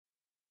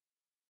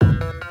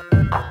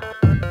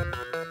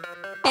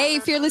Hey,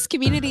 Fearless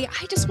community,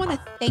 I just want to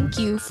thank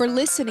you for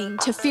listening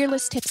to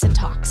Fearless Tips and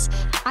Talks.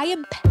 I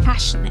am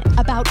passionate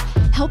about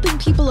helping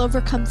people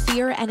overcome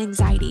fear and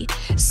anxiety,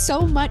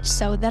 so much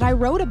so that I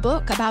wrote a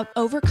book about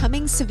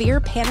overcoming severe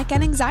panic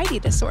and anxiety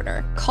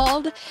disorder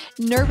called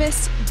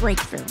Nervous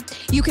Breakthrough.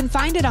 You can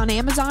find it on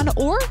Amazon,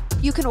 or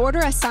you can order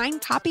a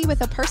signed copy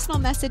with a personal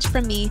message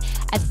from me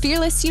at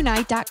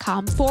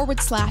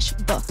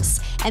fearlessunite.com/books.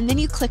 And then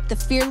you click the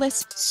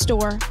Fearless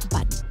Store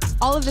button.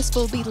 All of this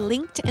will be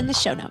linked in the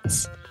show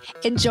notes.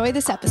 Enjoy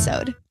this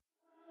episode.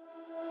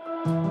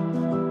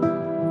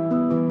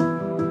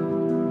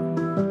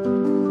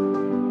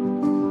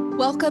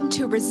 Welcome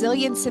to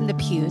Resilience in the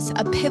Pews,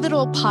 a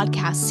pivotal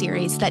podcast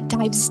series that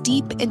dives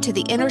deep into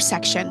the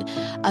intersection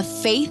of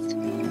faith,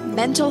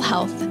 mental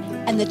health,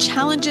 and the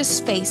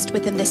challenges faced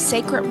within the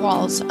sacred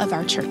walls of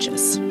our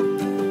churches.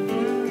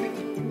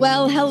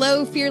 Well,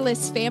 hello,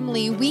 Fearless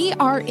family. We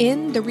are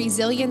in the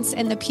Resilience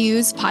in the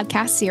Pews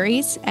podcast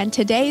series, and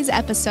today's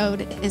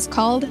episode is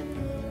called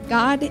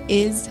God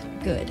is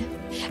Good.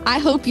 I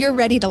hope you're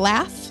ready to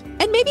laugh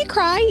and maybe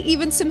cry,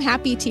 even some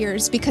happy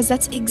tears, because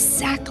that's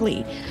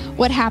exactly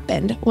what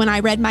happened when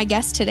I read my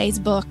guest today's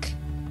book,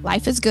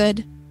 Life is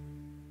Good.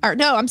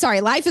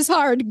 Life is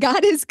Hard.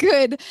 God is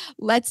Good.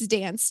 Let's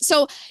Dance.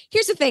 So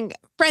here's the thing,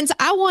 friends,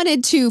 I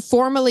wanted to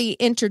formally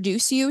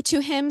introduce you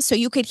to him so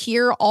you could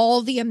hear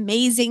all the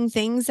amazing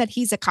things that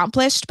he's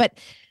accomplished, but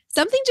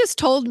something just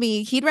told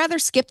me he'd rather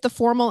skip the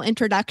formal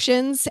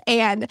introductions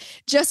and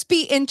just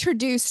be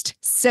introduced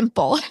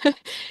simple.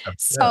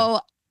 So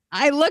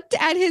I looked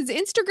at his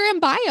Instagram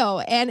bio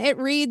and it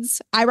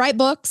reads, I write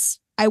books,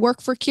 I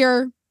work for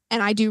Cure,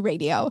 and I do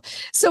radio.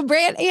 So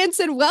Brant,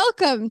 Hanson,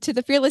 welcome to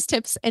the Fearless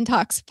Tips and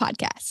Talks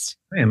podcast.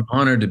 I am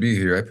honored to be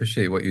here. I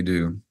appreciate what you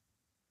do.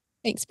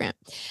 Thanks, Brant.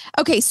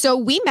 Okay, so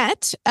we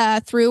met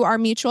through our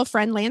mutual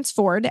friend, Lance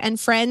Ford. And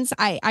friends,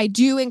 I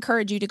do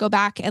encourage you to go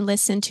back and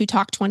listen to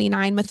Talk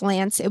 29 with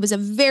Lance. It was a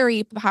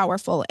very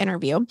powerful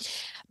interview.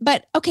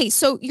 But okay,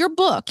 so your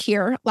book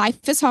here,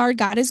 Life is Hard,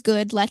 God is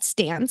Good, Let's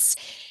Dance.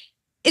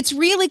 It's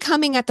really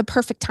coming at the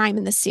perfect time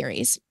in this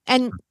series.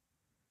 And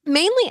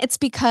mainly it's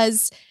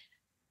because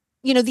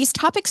these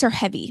topics are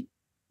heavy.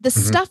 The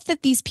stuff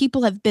that these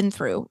people have been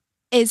through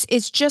is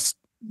just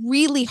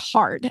really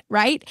hard,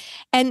 right?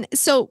 And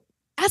so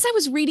as I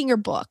was reading your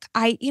book,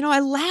 I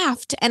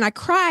laughed and I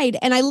cried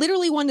and I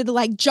literally wanted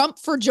to jump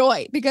for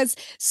joy because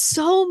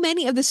so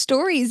many of the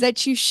stories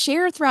that you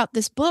share throughout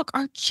this book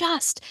are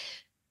just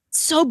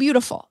so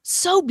beautiful,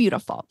 so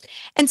beautiful.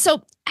 And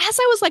so as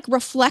I was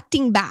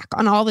reflecting back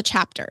on all the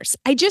chapters,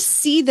 I just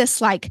see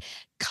this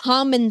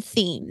common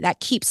theme that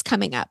keeps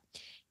coming up.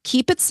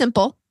 Keep it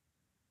simple.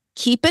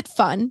 Keep it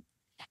fun.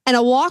 And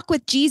a walk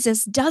with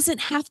Jesus doesn't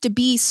have to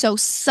be so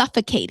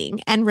suffocating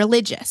and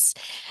religious.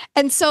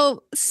 And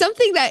so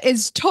something that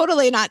is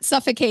totally not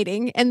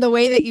suffocating in the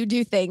way that you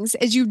do things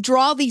is you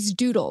draw these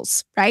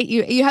doodles, right?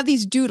 You have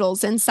these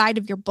doodles inside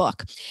of your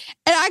book.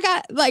 And I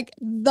got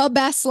the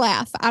best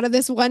laugh out of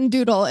this one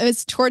doodle. It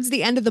was towards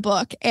the end of the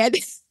book. And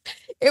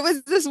it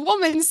was this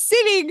woman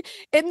sitting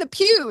in the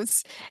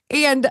pews,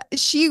 and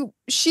she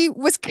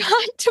was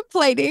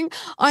contemplating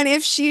on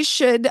if she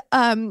should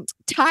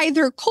tithe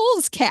her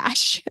Kohl's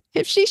cash,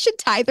 And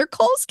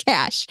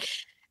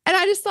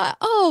I just thought,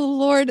 oh,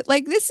 Lord,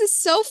 this is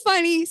so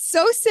funny,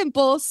 so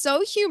simple,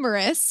 so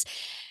humorous.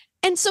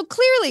 And so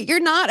clearly you're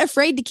not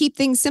afraid to keep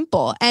things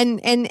simple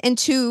and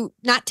to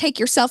not take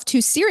yourself too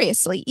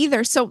seriously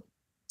either. So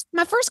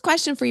my first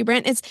question for you,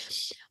 Brant, is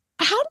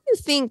how do you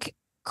think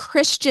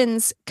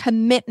Christians'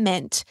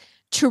 commitment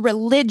to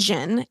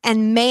religion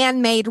and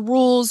man-made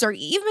rules or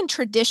even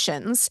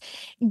traditions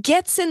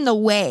gets in the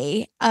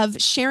way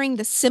of sharing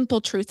the simple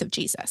truth of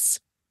Jesus?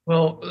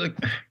 Well,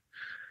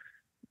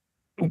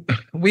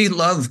 we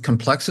love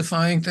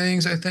complexifying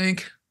things, I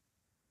think.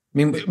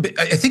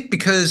 I think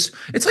because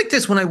it's like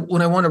this, when I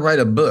want to write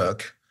a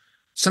book,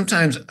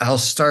 sometimes I'll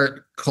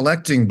start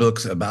collecting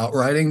books about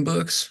writing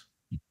books,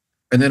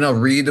 and then I'll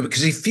read them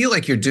because you feel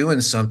like you're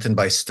doing something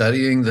by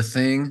studying the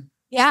thing.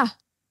 Yeah.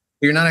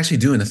 You're not actually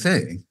doing the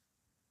thing.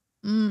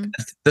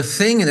 The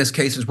thing in this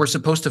case is we're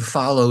supposed to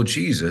follow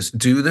Jesus,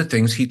 do the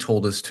things he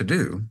told us to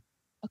do.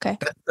 Okay.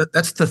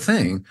 That's the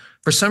thing.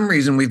 For some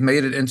reason, we've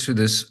made it into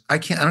this. I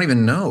don't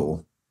even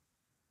know.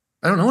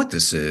 I don't know what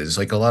this is.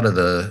 A lot of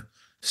the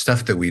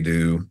stuff that we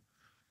do.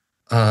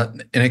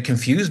 And it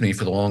confused me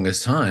for the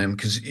longest time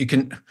because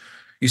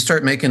you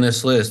start making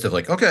this list of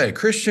okay,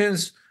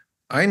 Christians,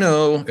 I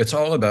know it's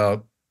all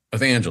about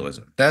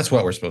evangelism. That's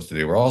what we're supposed to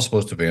do. We're all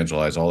supposed to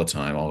evangelize all the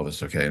time, all of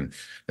us. Okay. And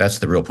that's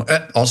the real point.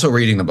 Also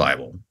reading the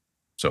Bible.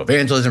 So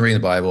evangelism, reading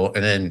the Bible,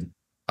 and then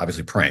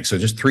obviously praying. So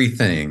just three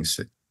things: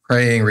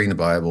 praying, reading the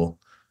Bible,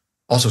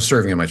 also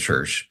serving in my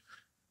church,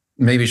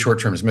 maybe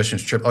short-term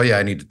missions trip. Oh yeah,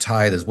 I need to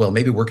tithe as well.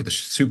 Maybe work at the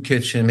soup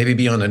kitchen, maybe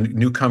be on the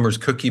newcomers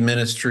cookie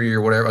ministry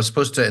or whatever. I was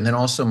supposed to, and then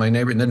also my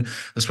neighbor, and then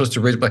I was supposed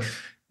to raise, but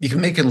you can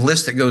make a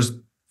list that goes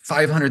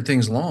 500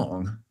 things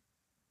long.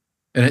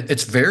 And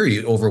it's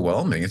very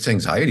overwhelming. It's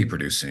anxiety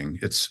producing.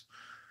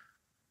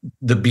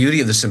 the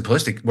beauty of the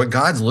simplistic, what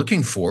God's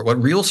looking for,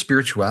 what real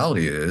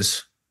spirituality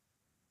is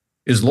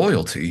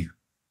loyalty.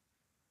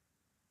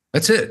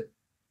 That's it.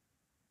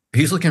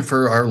 He's looking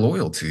for our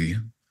loyalty.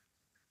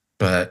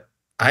 But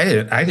I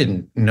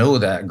didn't know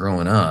that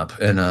growing up.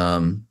 And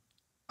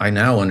I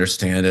now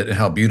understand it and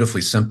how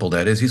beautifully simple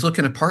that is. He's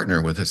looking to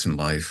partner with us in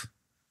life.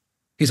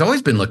 He's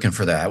always been looking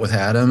for that with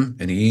Adam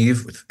and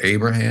Eve, with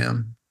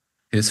Abraham,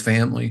 his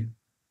family.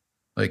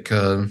 Like,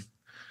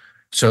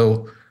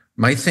 so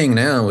my thing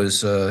now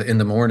is in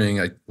the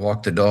morning, I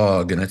walk the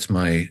dog, and it's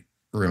my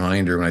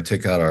reminder when I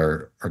take out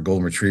our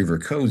golden retriever,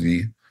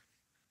 Cozy.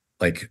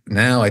 Like,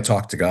 now I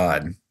talk to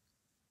God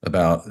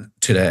about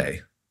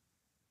today.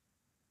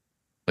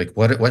 Like,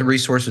 what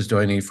resources do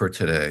I need for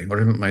today? What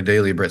are my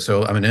daily bread?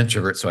 So I'm an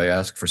introvert, so I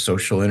ask for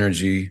social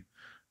energy.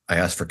 I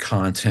ask for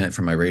content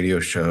for my radio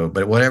show,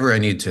 but whatever I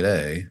need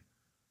today,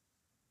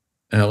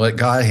 and I'll let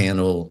God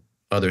handle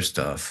other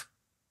stuff,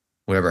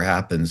 whatever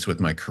happens with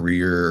my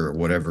career or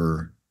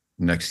whatever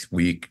next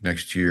week,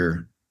 next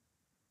year.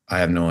 I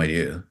have no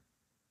idea.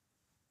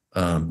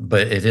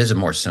 But it is a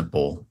more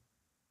simple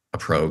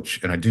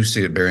approach, and I do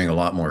see it bearing a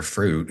lot more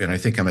fruit. And I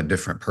think I'm a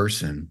different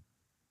person,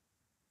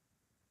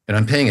 and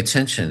I'm paying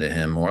attention to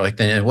him more. Like,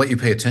 and what you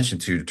pay attention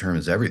to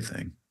determines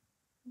everything.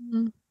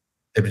 Mhm.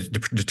 It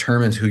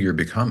determines who you're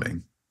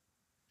becoming.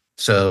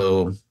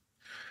 So,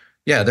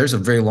 yeah, there's a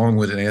very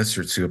long-winded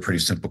answer to a pretty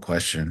simple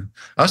question.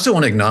 I also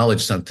want to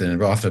acknowledge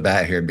something off the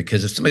bat here,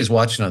 because if somebody's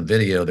watching on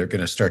video, they're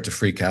going to start to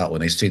freak out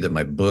when they see that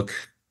my book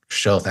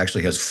shelf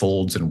actually has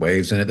folds and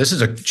waves in it. This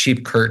is a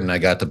cheap curtain I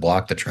got to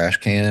block the trash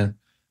can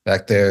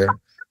back there.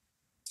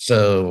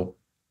 So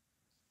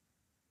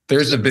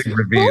there's a big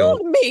reveal.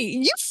 Fooled me.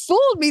 You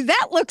fooled me.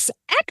 That looks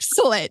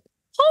excellent.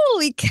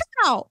 Holy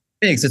cow.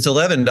 Thanks. It's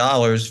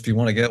 $11 if you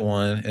want to get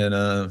one,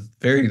 and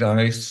very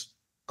nice,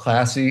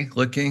 classy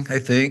looking, I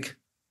think.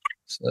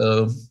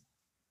 So,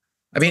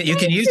 I mean, you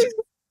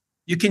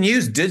can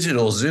use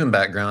digital Zoom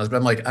backgrounds, but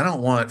I'm like, I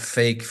don't want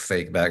fake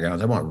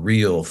backgrounds. I want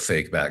real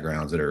fake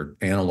backgrounds that are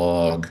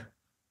analog,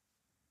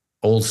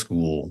 old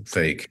school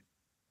fake.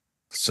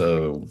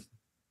 So,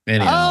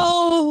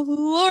 anyhow, Oh,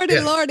 Lordy,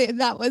 yeah. Lordy.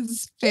 That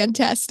was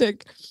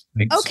fantastic.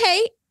 Thanks.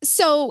 Okay.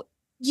 So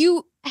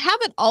you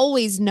haven't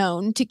always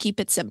known to keep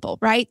it simple,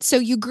 right? So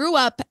you grew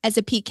up as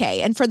a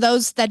PK. And for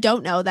those that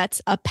don't know,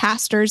 that's a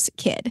pastor's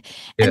kid.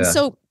 And Yeah.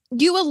 so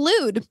you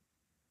allude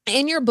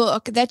in your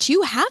book that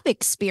you have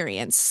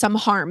experienced some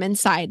harm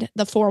inside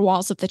the four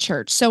walls of the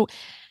church. So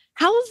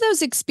how have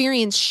those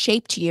experiences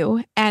shaped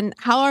you, and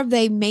how have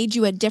they made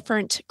you a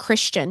different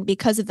Christian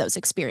because of those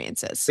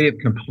experiences? They have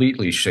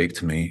completely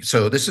shaped me.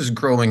 So this is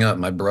growing up.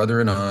 My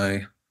brother and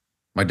I,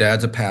 my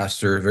dad's a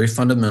pastor, very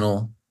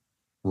fundamental,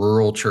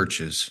 rural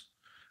churches.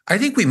 I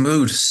think we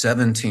moved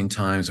 17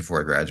 times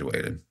before I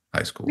graduated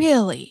high school,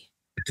 Really?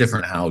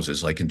 different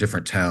houses, like in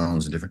different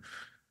towns and different.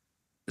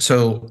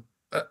 So,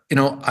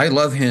 I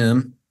love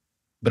him,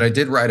 but I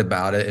did write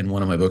about it in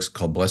one of my books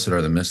called Blessed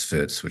Are the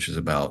Misfits, which is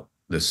about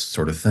this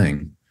sort of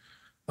thing.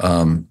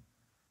 Um,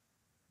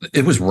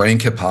 it was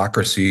rank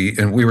hypocrisy,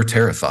 and we were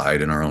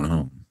terrified in our own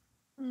home.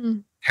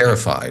 Mm.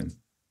 Terrified.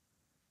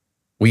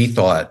 We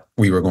thought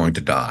we were going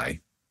to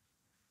die.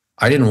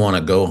 I didn't want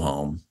to go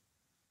home.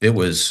 It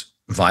was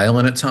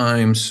violent at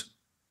times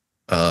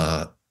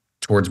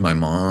towards my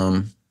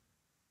mom.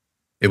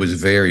 It was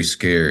very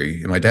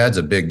scary. And my dad's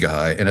a big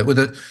guy, and with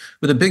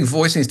a big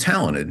voice, and he's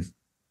talented.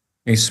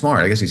 He's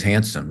smart. I guess he's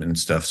handsome and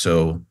stuff.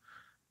 So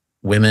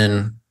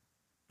women,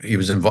 he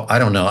was involved. I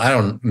don't know. I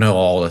don't know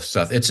all this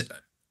stuff.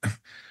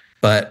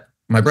 But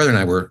my brother and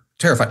I were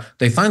terrified.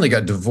 They finally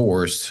got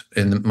divorced,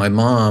 and my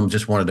mom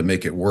just wanted to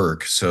make it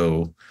work.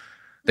 So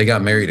they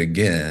got married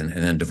again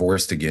and then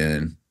divorced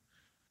again.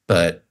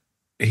 But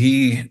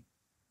he,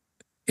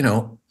 you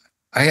know,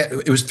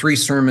 it was 3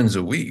 sermons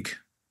a week,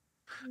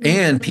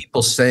 and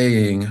people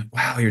saying,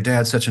 "Wow, your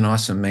dad's such an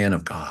awesome man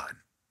of God,"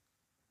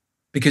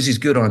 because he's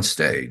good on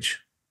stage.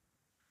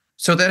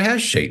 So that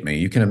has shaped me.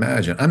 You can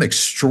imagine. I'm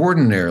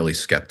extraordinarily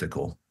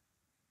skeptical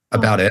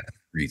about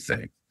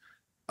everything.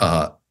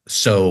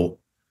 So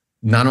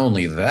not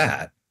only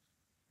that,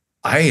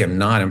 I am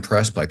not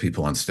impressed by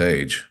people on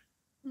stage.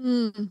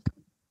 Mm.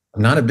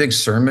 I'm not a big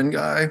sermon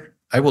guy.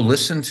 I will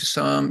listen to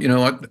some,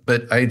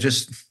 but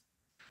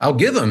I'll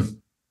give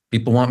them.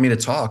 People want me to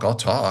talk, I'll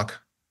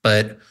talk,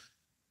 but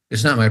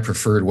it's not my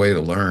preferred way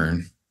to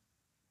learn.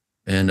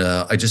 And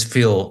I just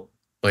feel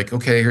like,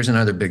 okay, here's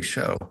another big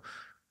show.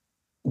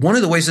 One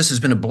of the ways this has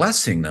been a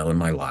blessing, though, in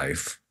my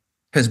life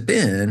has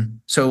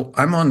been, so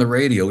I'm on the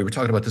radio. We were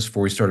talking about this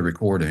before we started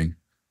recording.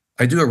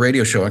 I do a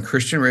radio show on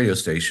Christian radio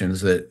stations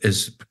that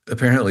is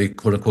apparently,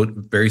 quote unquote,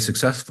 very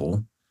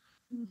successful.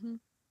 Mm-hmm.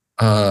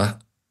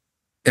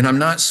 And I'm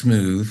not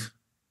smooth,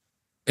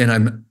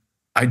 and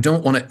I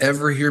don't want to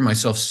ever hear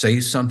myself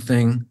say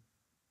something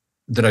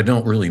that I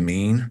don't really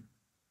mean.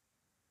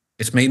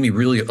 It's made me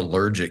really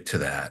allergic to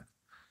that.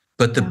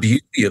 But the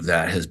beauty of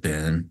that has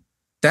been,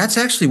 that's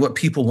actually what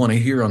people want to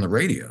hear on the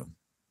radio.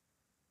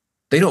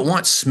 They don't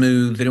want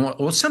smooth. They don't want,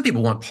 well, some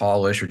people want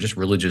polish or just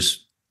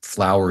religious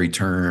flowery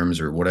terms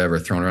or whatever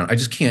thrown around. I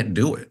just can't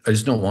do it. I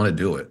just don't want to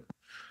do it.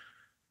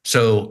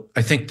 So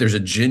I think there's a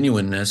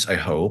genuineness, I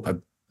hope,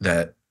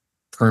 that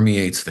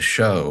permeates the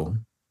show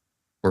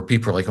where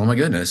people are like, oh my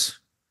goodness,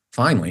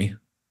 finally.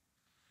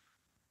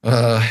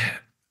 Uh,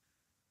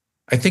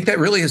 I think that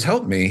really has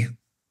helped me.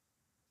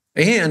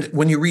 And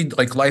when you read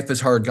like Life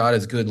is Hard, God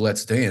is Good,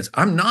 Let's Dance,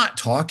 I'm not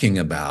talking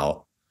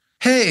about,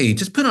 hey,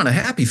 just put on a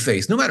happy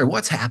face no matter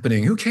what's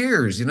happening. Who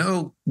cares?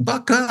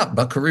 Buck up,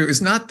 buckaroo. It's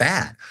not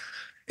that.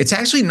 It's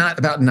actually not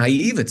about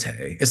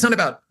naivete. It's not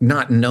about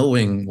not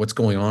knowing what's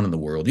going on in the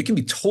world. You can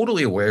be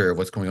totally aware of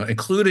what's going on,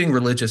 including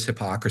religious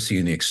hypocrisy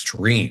in the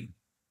extreme,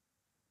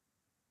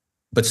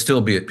 but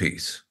still be at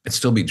peace and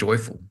still be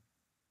joyful.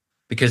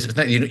 Because it's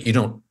not, you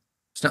don't,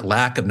 it's not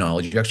lack of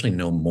knowledge. You actually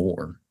know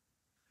more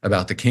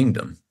about the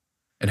kingdom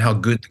and how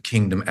good the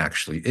kingdom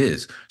actually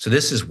is. So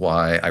this is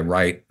why I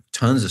write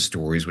tons of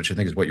stories, which I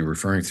think is what you're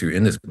referring to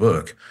in this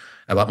book,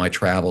 about my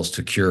travels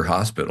to cure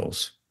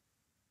hospitals.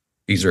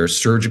 These are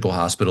surgical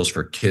hospitals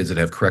for kids that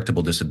have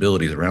correctable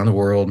disabilities around the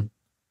world,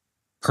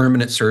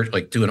 permanent surgery,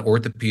 like doing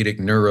orthopedic,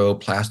 neuro,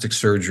 plastic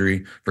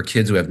surgery for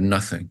kids who have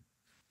nothing.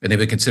 And they've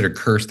been considered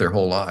cursed their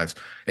whole lives.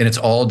 And it's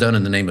all done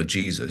in the name of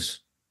Jesus.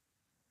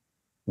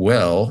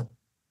 Well,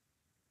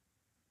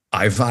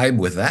 I vibe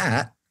with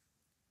that,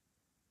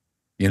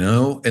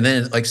 and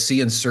then like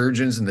seeing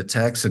surgeons and the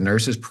techs and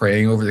nurses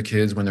praying over the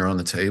kids when they're on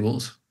the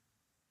tables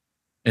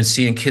and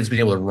seeing kids being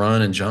able to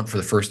run and jump for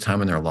the first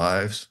time in their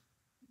lives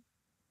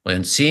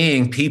and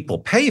seeing people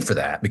pay for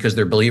that because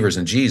they're believers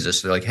in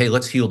Jesus. They're like, hey,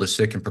 let's heal the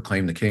sick and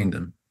proclaim the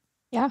kingdom.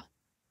 Yeah.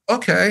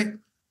 Okay.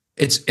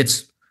 It's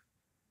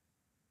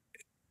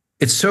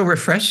so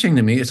refreshing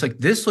to me. It's like,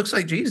 this looks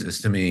like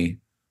Jesus to me.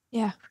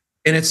 Yeah.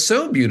 And it's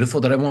so beautiful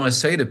that I want to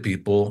say to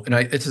people, and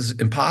it's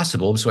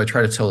impossible, so I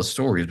try to tell the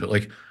stories, but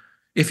like,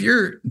 if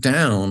you're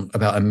down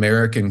about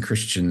American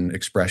Christian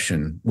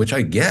expression, which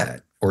I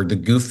get, or the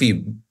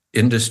goofy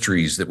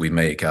industries that we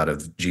make out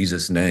of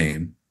Jesus'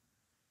 name,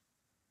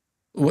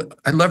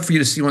 I'd love for you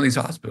to see one of these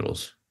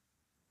hospitals.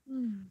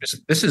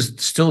 This is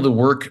still the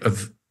work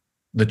of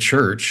the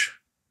church.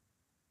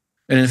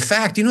 And in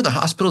fact, the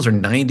hospitals are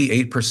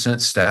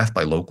 98% staffed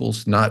by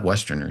locals, not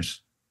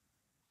Westerners.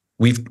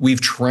 We've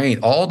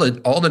trained all the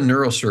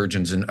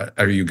neurosurgeons in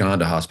our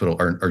Uganda hospital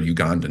are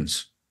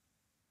Ugandans.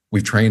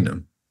 We've trained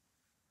them.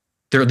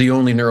 They're the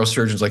only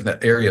neurosurgeons like in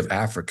that area of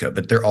Africa,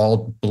 but they're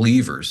all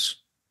believers.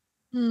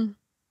 And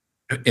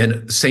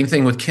same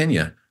thing with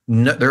Kenya.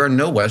 No, there are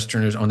no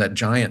Westerners on that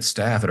giant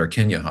staff at our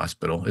Kenya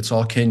hospital. It's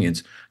all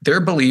Kenyans.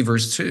 They're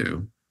believers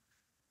too.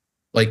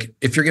 Like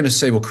if you're going to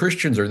say, well,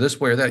 Christians are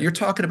this way or that, you're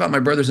talking about my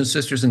brothers and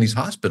sisters in these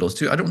hospitals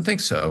too. I don't think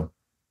so.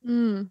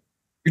 You're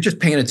just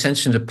paying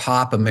attention to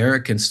pop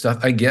American stuff.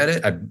 I get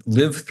it. I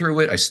lived through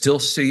it. I still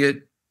see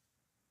it.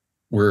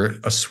 We're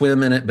a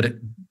swim in it, but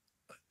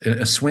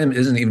a swim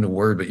isn't even a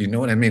word, but you know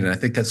what I mean? And I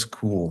think that's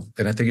cool.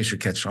 And I think it should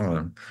catch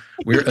on.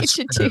 We're a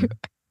swim.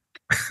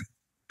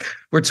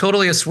 We're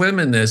totally a swim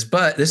in this,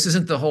 but this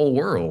isn't the whole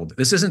world.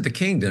 This isn't the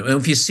kingdom. And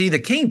if you see the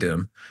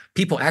kingdom,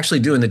 people actually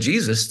doing the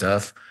Jesus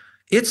stuff,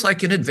 it's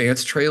like an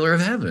advanced trailer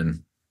of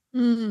heaven.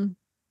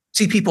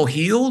 See people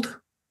healed,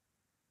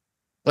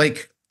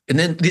 and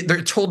then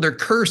they're told they're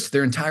cursed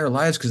their entire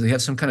lives because they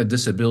have some kind of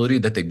disability,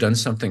 that they've done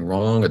something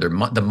wrong, or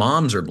the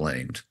moms are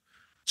blamed.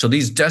 So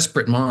these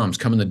desperate moms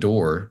come in the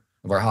door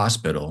of our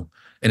hospital,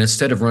 and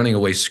instead of running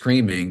away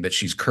screaming that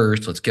she's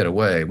cursed, let's get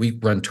away, we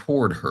run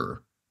toward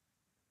her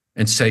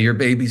and say, your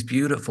baby's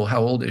beautiful.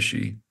 How old is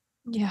she?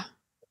 Yeah.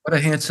 What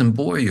a handsome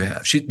boy you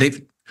have.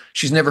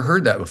 She's never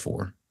heard that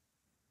before.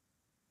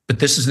 But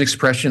this is an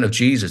expression of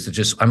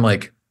Jesus. I'm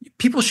like,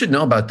 people should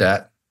know about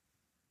that.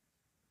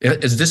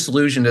 As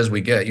disillusioned as we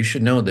get, you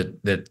should know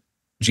that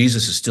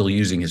Jesus is still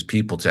using his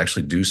people to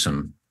actually do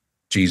some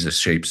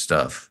Jesus-shaped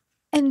stuff.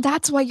 And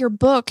that's why your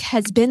book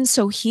has been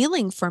so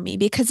healing for me,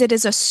 because it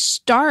is a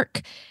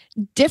stark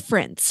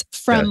difference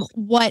from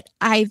what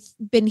I've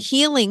been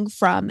healing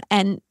from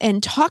and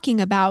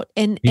talking about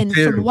and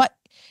from what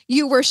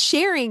you were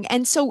sharing.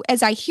 And so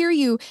as I hear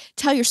you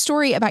tell your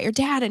story about your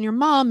dad and your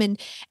mom, and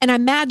I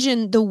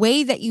imagine the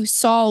way that you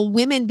saw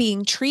women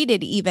being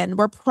treated even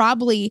were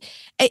probably,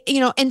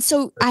 and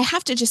so I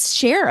have to just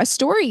share a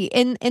story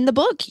in the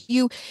book.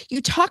 You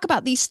talk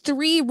about these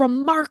three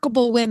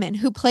remarkable women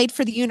who played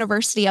for the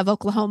University of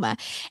Oklahoma,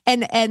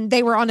 and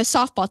they were on a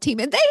softball team,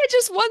 and they had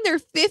just won their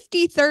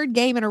 53rd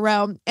game in a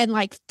row and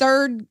like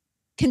third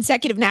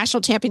consecutive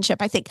national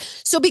championship, I think.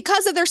 So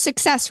because of their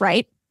success,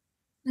 right?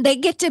 They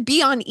get to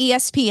be on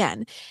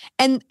ESPN,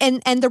 and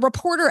the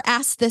reporter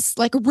asks this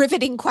like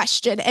riveting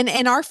question,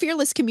 and our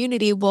fearless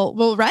community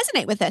will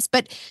resonate with this.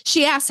 But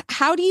she asks,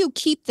 how do you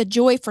keep the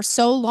joy for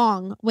so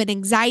long when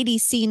anxiety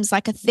seems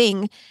like a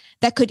thing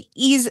that could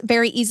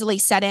very easily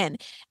set in?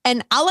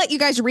 And I'll let you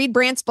guys read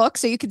Brant's book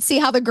so you can see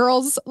how the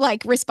girls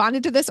like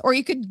responded to this, or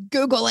you could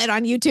Google it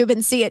on YouTube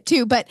and see it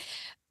too. But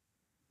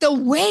the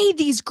way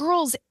these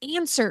girls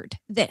answered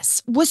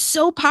this was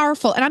so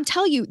powerful. And I'm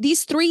telling you,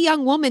 these three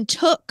young women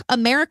took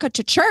America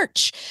to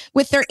church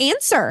with their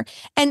answer.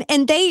 And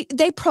they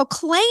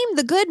proclaimed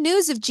the good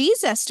news of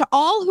Jesus to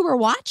all who were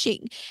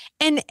watching.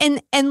 And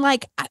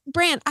like,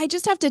 Brant, I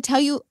just have to tell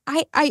you,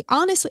 I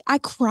honestly, I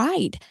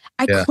cried.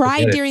 I Yeah, I cried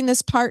get it. during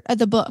this part of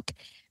the book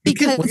You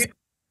can. because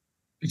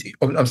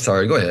I'm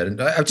sorry. Go ahead.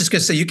 I was just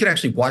gonna say you can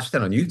actually watch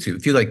that on YouTube.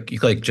 If you like, you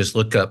can, like, just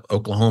look up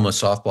Oklahoma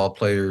softball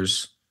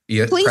players.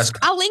 Yeah, please, press.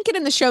 I'll link it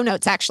in the show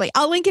notes, actually.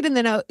 I'll link it in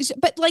the notes.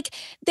 But like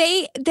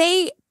they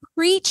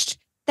preached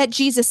that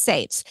Jesus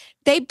saves.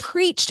 They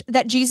preached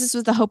that Jesus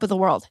was the hope of the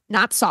world,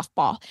 not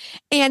softball.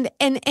 And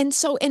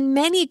so in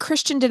many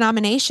Christian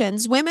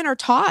denominations, women are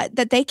taught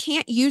that they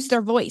can't use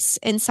their voice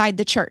inside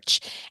the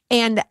church.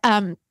 And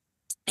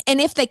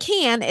if they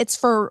can, it's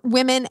for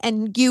women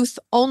and youth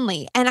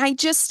only. And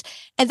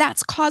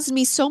that's caused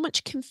me so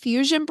much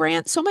confusion,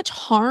 Brant, so much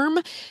harm,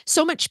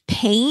 so much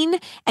pain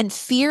and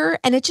fear.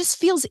 And it just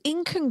feels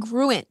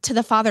incongruent to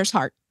the Father's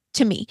heart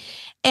to me.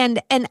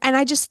 And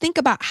I just think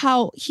about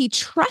how he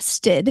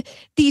trusted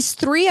these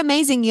three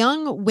amazing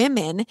young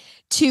women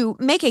to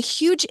make a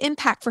huge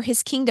impact for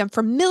his kingdom,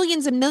 for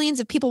millions and millions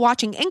of people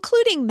watching,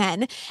 including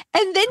men.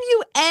 And then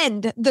you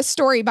end the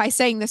story by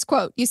saying this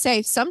quote. You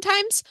say,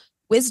 sometimes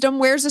wisdom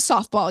wears a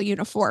softball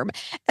uniform.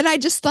 And I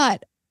just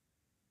thought,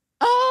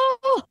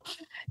 oh,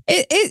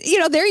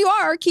 there you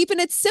are, keeping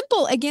it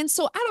simple again.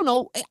 So I don't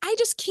know. I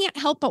just can't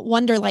help but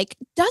wonder, like,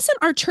 doesn't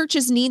our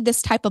churches need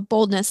this type of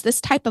boldness, this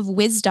type of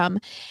wisdom?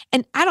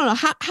 And I don't know,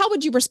 how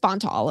would you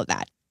respond to all of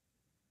that?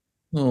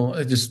 Well,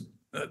 it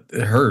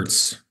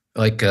hurts.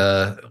 Like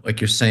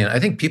you're saying, I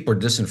think people are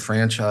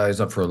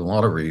disenfranchised for a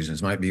lot of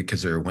reasons. It might be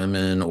because they're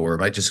women, or it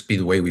might just be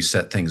the way we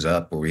set things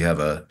up, where we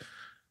have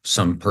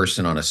some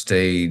person on a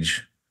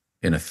stage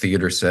in a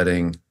theater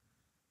setting,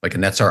 like,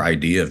 and that's our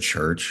idea of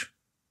church.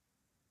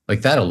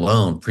 Like, that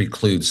alone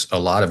precludes a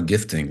lot of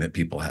gifting that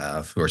people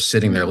have, who are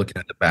sitting there Mm, looking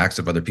at the backs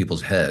of other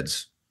people's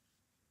heads,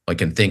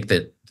 like, and think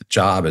that the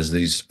job is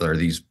these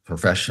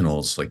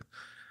professionals. Like,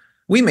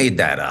 we made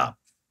that up,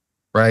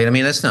 right? I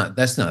mean, that's not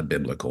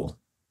biblical.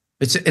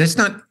 It's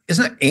not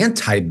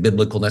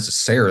anti-biblical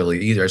necessarily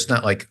either. It's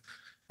not like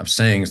I'm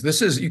saying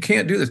you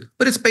can't do this,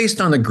 but it's based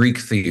on the Greek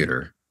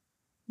theater.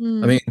 I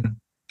mm, mean,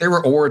 there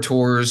were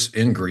orators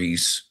in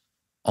Greece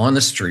on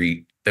the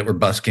street that were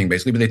busking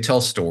basically, but they tell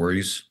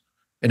stories.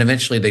 And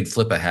eventually they'd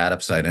flip a hat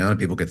upside down and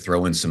people could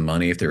throw in some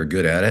money if they were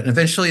good at it. And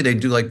eventually they'd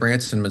do like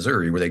Branson,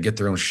 Missouri, where they get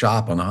their own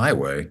shop on the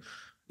highway.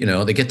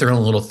 They get their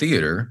own little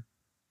theater,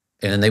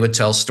 and they would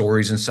tell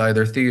stories inside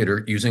their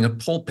theater using a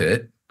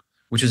pulpit,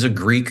 which is a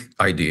Greek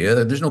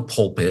idea. There's no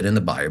pulpit in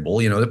the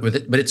Bible,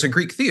 but it's a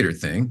Greek theater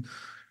thing.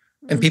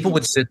 And people mhm.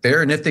 would sit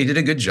there, and if they did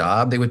a good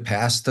job, they would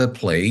pass the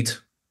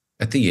plate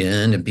at the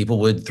end, and people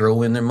would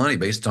throw in their money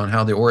based on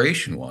how the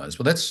oration was.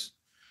 Well, that's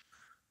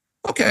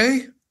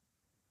okay.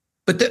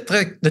 But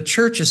like, the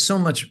church is so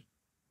much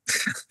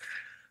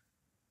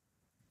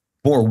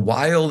more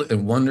wild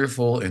and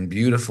wonderful and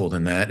beautiful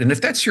than that. And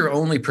if that's your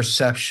only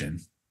perception,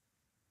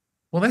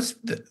 well,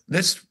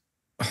 that's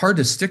hard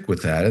to stick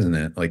with that, isn't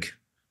it? Like,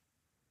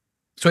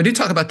 so I do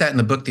talk about that in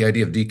the book, the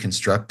idea of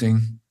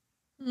deconstructing,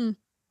 Mm,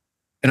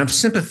 and I'm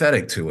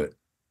sympathetic to it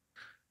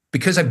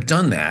because I've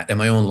done that in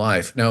my own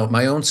life. Now,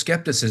 my own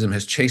skepticism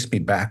has chased me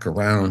back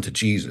around to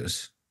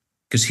Jesus,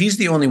 because he's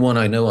the only one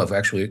I know of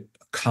actually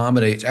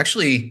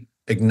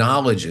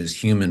acknowledges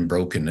human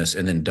brokenness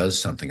and then does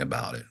something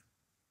about it.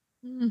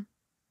 mm,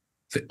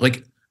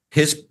 Like,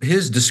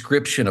 his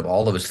description of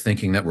all of us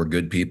thinking that we're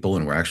good people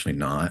and we're actually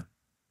not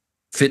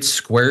fits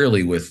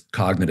squarely with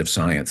cognitive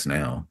science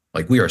now.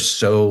 Like, we are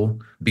so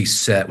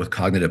beset with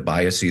cognitive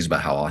biases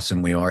about how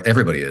awesome we are.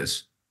 Everybody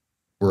is.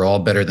 We're all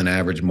better than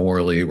average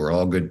morally. We're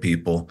all good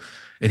people.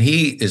 And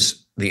he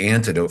is the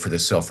antidote for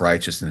this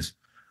self-righteousness.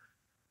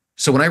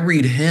 So when I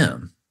read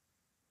him,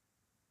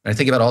 and I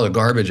think about all the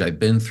garbage I've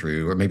been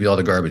through, or maybe all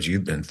the garbage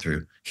you've been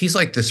through, he's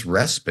like this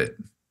respite.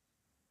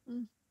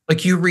 mm.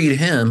 Like, you read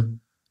him,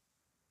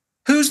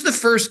 who's the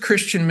first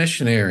Christian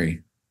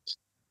missionary?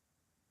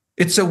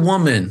 It's a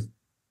woman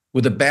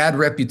with a bad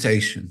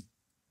reputation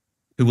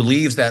who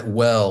leaves that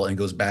well and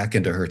goes back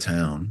into her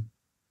town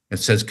and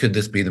says, could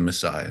this be the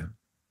Messiah?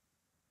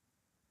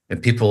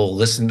 And people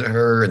listen to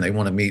her and they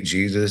want to meet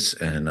Jesus.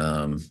 And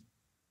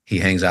he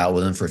hangs out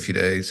with them for a few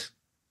days.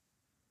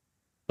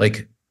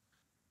 Like,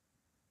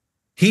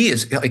 he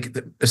is like,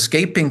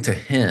 escaping to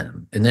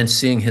him and then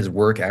seeing his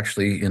work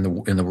actually in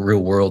the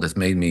real world has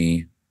made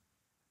me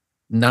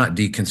not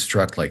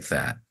deconstruct like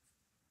that.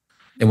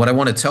 And what I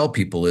want to tell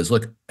people is,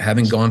 look,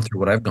 having gone through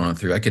what I've gone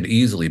through, I could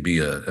easily be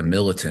a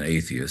militant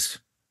atheist.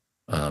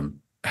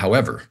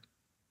 However,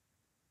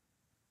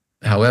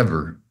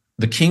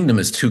 the kingdom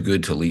is too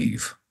good to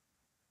leave.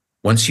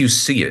 Once you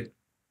see it,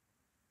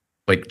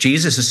 like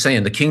Jesus is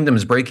saying, the kingdom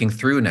is breaking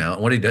through now.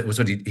 And what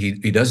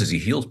he does is he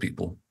heals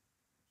people.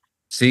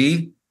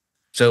 See?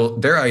 So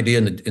their idea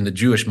in the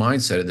Jewish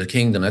mindset of the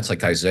kingdom, that's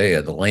like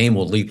Isaiah, the lame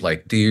will leap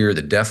like deer,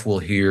 the deaf will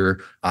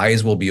hear,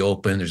 eyes will be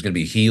open, there's going to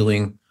be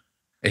healing.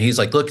 And he's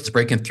like, look, it's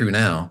breaking through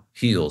now,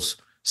 heals.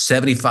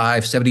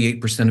 75,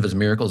 78% of his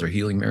miracles are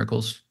healing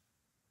miracles.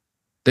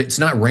 It's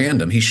not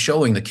random. He's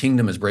showing the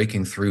kingdom is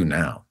breaking through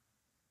now.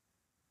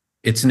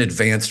 It's an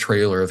advanced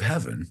trailer of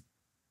heaven.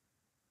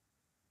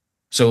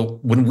 So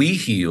when we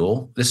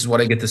heal, this is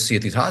what I get to see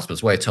at these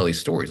hospitals, why I tell these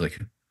stories. Like,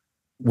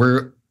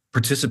 we're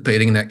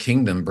participating in that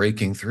kingdom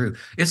breaking through.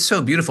 It's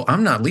so beautiful.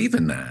 I'm not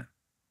leaving that.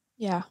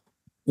 Yeah.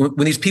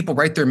 When these people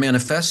write their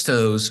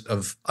manifestos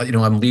of,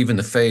 I'm leaving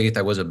the faith,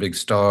 I was a big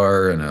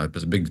star and I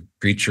was a big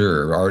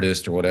preacher or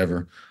artist or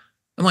whatever.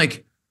 I'm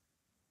like,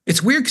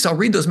 it's weird because I'll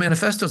read those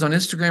manifestos on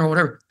Instagram or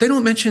whatever. They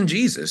don't mention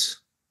Jesus.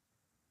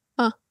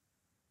 Huh.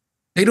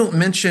 They don't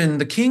mention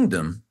the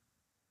kingdom,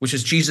 which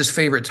is Jesus'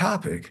 favorite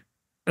topic.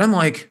 And I'm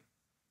like,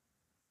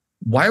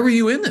 why were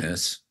you in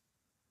this?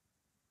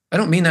 I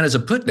don't mean that as a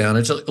put down.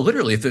 It's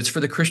literally, if it's for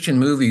the Christian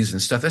movies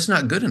and stuff, that's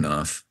not good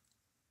enough.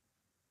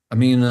 I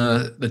mean,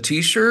 the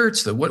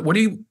t-shirts, what do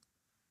you,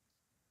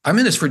 I'm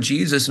in this for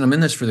Jesus and I'm in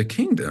this for the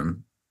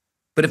kingdom.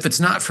 But if it's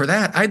not for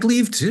that, I'd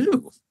leave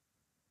too.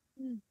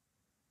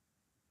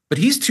 But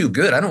he's too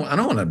good. I don't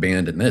want to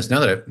abandon this.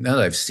 Now that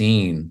I've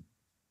seen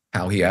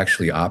how he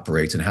actually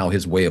operates and how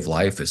his way of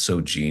life is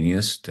so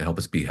genius to help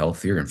us be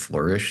healthier and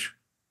flourish.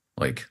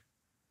 Like,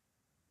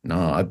 no,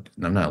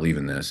 I'm not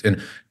leaving this.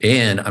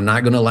 And I'm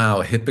not going to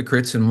allow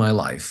hypocrites in my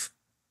life.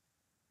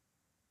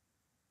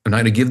 I'm not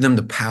going to give them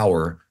the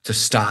power to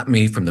stop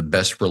me from the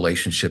best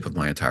relationship of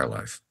my entire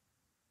life.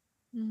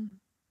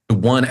 The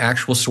one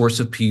actual source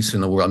of peace in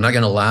the world. I'm not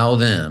going to allow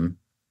them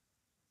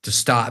to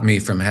stop me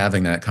from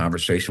having that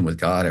conversation with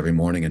God every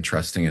morning and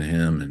trusting in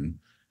him and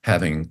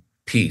having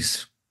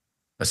peace,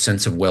 a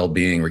sense of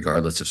well-being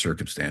regardless of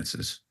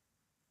circumstances.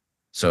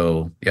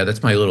 So yeah,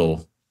 that's my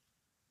little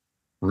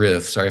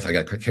riff. Sorry if I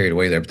got carried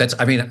away there, but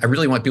I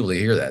really want people to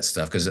hear that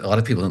stuff because a lot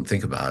of people don't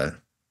think about it.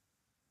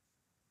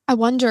 I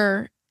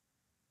wonder,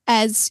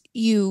 as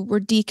you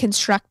were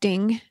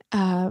deconstructing,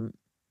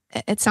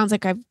 it sounds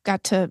like I've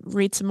got to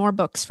read some more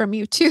books from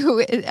you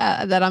too,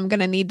 that I'm going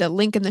to need to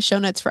link in the show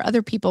notes for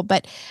other people.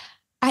 But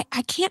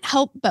I can't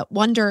help but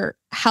wonder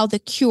how the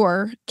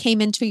cure came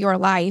into your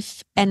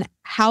life and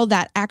how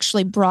that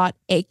actually brought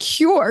a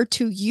cure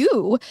to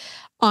you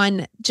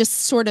on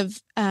just sort of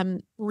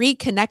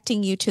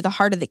reconnecting you to the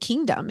heart of the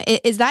kingdom.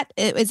 Is that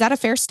a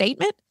fair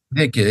statement? I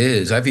think it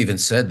is. I've even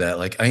said that,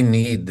 like, I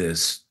need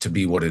this to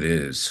be what it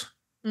is.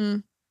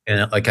 And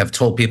like I've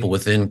told people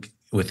within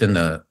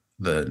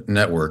the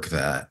network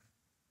that,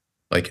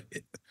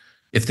 like,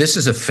 if this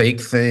is a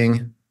fake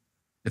thing,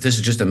 if this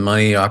is just a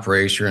money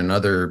operation,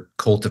 another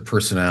cult of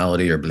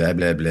personality or blah,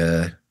 blah,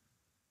 blah,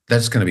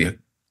 that's going to be,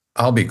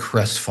 I'll be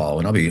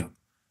crestfallen. I'll be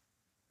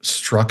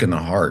struck in the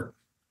heart.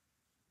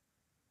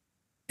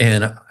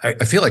 And I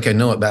feel like I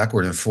know it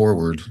backward and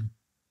forward,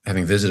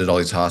 having visited all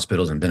these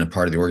hospitals and been a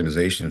part of the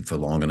organization for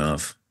long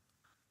enough,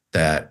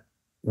 that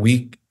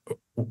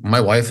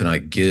my wife and I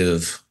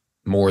give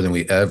more than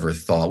we ever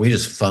thought. We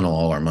just funnel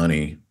all our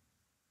money,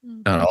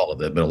 not all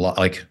of it, but a lot.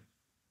 Like,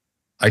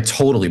 I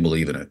totally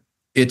believe in it.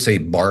 It's a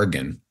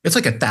bargain. It's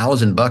like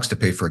 $1,000 to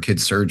pay for a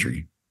kid's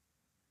surgery.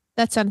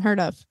 That's unheard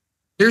of.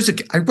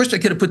 I wish I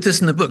could have put this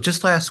in the book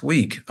just last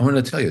week. I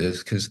wanted to tell you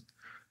this because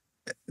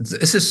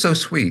this is so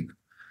sweet.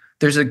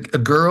 There's a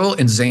girl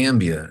in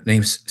Zambia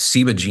named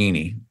Siba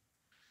Genie,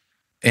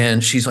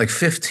 and she's like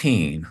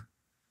 15,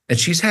 and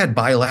she's had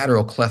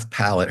bilateral cleft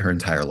palate her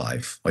entire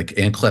life, like,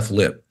 and cleft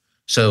lip.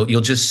 So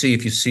you'll just see,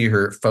 if you see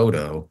her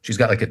photo, she's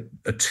got like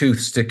a tooth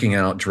sticking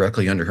out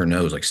directly under her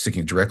nose, like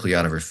sticking directly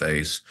out of her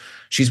face.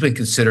 She's been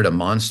considered a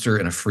monster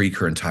and a freak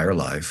her entire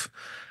life.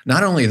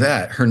 Not only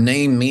that, her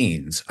name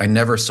means I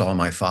never saw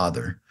my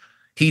father.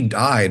 He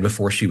died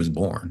before she was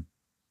born.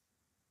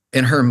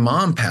 And her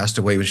mom passed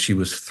away when she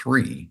was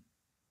 3.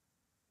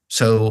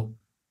 So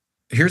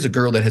here's a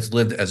girl that has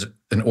lived as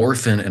an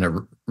orphan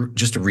and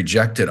just a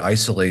rejected,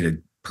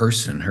 isolated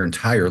person. Her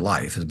entire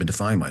life has been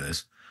defined by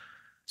this.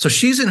 So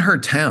she's in her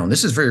town.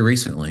 This is very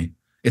recently.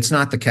 It's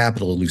not the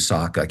capital of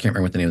Lusaka. I can't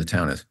remember what the name of the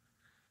town is.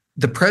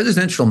 The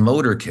presidential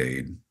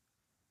motorcade,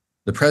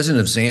 the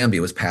president of Zambia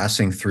was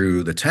passing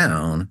through the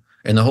town,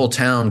 and the whole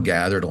town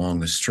gathered along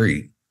the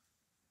street.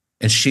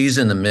 And she's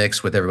in the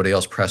mix with everybody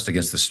else pressed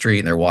against the street,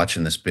 and they're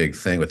watching this big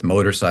thing with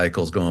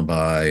motorcycles going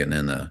by and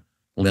then the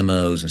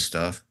limos and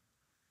stuff.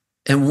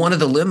 And one of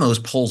the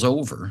limos pulls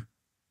over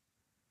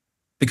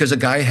because a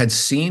guy had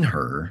seen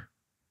her,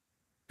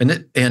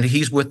 and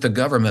he's with the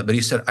government, but he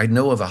said, I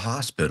know of a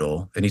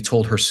hospital, and he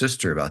told her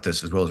sister about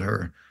this as well as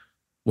her,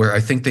 where I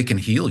think they can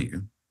heal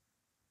you.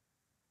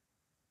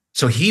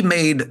 So he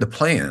made the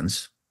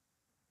plans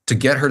to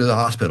get her to the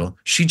hospital.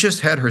 She just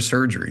had her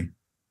surgery.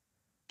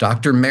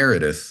 Dr.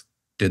 Meredith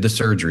did the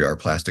surgery, our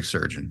plastic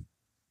surgeon,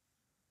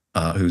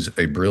 who's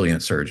a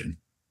brilliant surgeon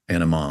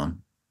and a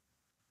mom.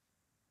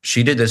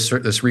 She did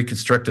this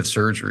reconstructive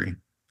surgery.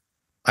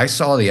 I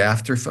saw the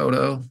after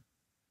photo.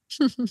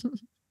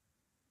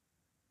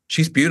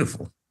 She's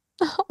beautiful.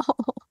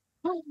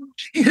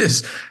 She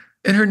is.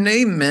 And her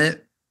name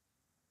meant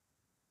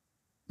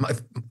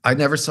I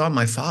never saw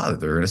my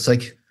father. And it's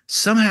like,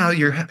 somehow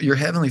your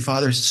heavenly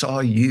Father saw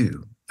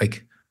you.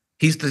 Like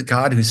he's the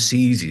God who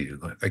sees you.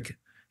 Like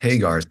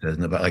Hagar says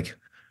about like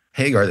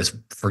Hagar, this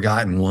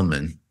forgotten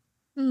woman.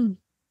 Mm.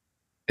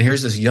 And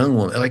here's this young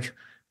woman. Like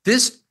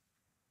this,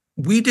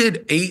 we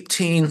did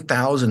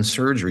 18,000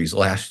 surgeries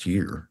last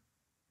year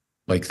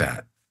like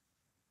that.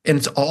 And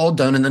it's all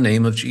done in the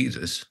name of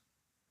Jesus.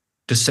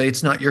 To say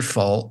it's not your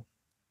fault.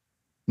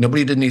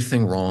 Nobody did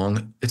anything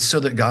wrong. It's so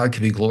that God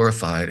can be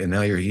glorified and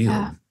now you're Yeah.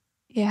 healed.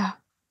 Yeah.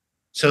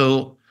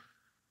 So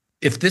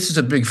if this is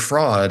a big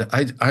fraud,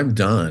 I'm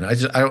done. I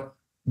don't,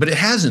 but it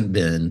hasn't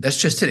been. That's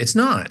just it. It's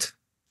not.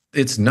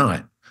 It's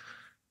not.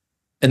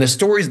 And the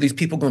stories of these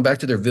people going back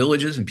to their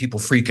villages and people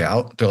freak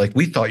out. They're like,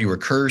 we thought you were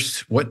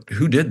cursed. What,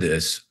 who did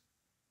this?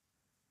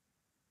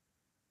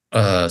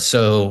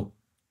 So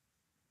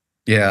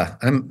yeah,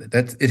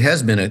 it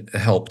has been a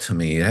help to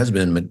me. It has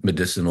been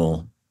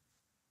medicinal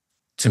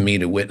to me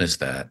to witness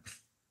that.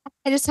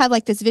 I just had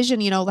like this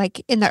vision,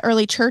 like in the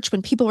early church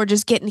when people were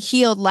just getting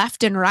healed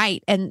left and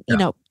right and,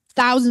 Yeah.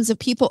 thousands of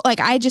people,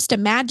 like I just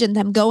imagined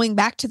them going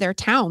back to their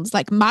towns,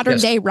 like modern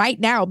Yes. day right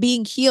now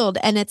being healed.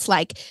 And it's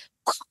like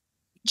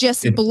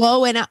just It,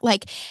 blowing up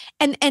like,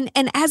 and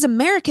as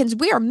Americans,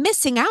 we are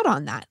missing out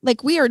on that.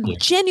 Like we are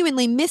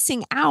genuinely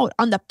missing out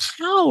on the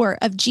power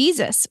of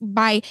Jesus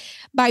by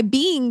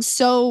being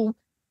so,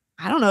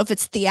 I don't know if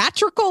it's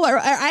theatrical or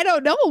I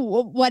don't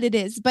know what it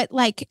is, but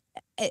like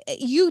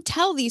you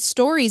tell these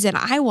stories and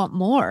I want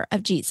more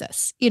of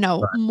Jesus,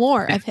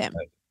 more of him.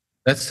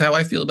 that's how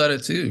I feel about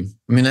it too.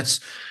 I mean,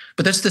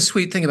 but that's the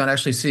sweet thing about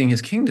actually seeing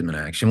his kingdom in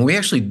action. When we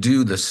actually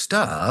do the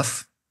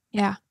stuff,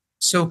 Yeah.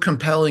 so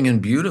compelling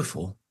and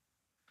beautiful.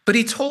 But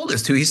he told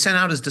us to. He sent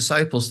out his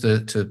disciples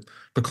to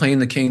proclaim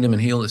the kingdom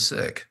and heal the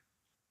sick.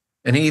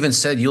 And he even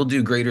said, "You'll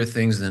do greater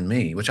things than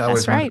me," which I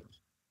always That's wonder, right.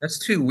 that's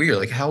too weird.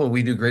 Like, how will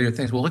we do greater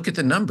things? Well, look at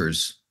the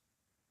numbers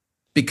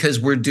because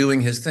we're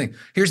doing his thing.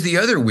 Here's the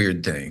other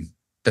weird thing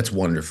that's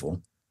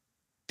wonderful.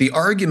 The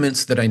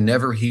arguments that I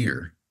never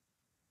hear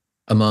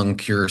among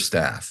cure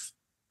staff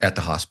at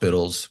the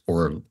hospitals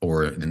or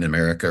in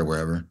America or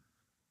wherever,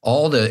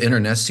 all the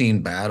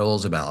internecine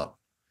battles about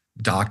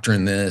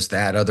doctrine, this,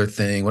 that, other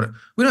thing. We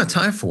don't have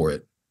time for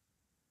it.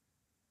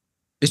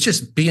 It's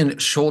just being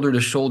shoulder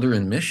to shoulder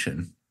in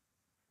mission.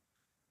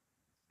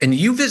 And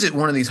you visit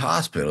one of these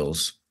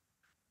hospitals,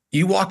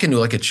 you walk into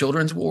like a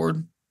children's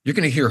ward, you're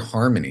going to hear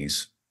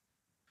harmonies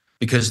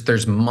because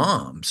there's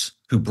moms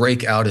who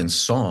break out in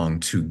song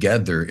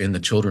together in the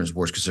children's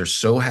wards because they're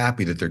so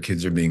happy that their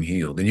kids are being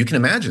healed. And you can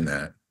imagine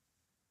that.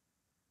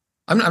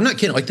 I'm not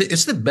kidding. Like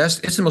it's the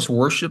best, it's the most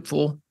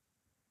worshipful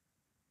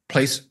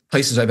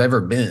places I've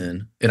ever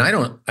been. And I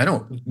don't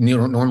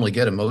normally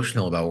get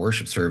emotional about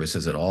worship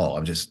services at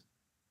all.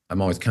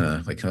 I'm always kind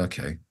of like,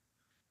 okay.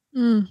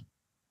 Mm.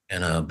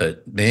 And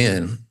but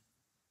man,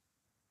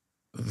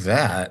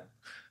 that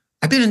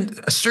I've been in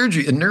a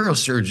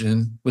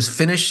neurosurgeon was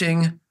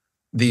finishing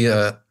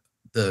the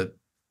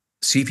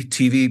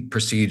CTV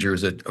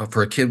procedures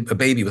for a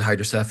baby with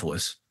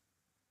hydrocephalus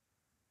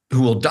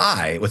who will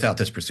die without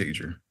this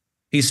procedure.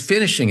 He's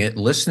finishing it,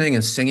 listening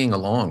and singing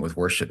along with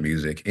worship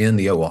music in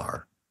the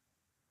OR.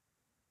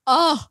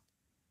 Oh,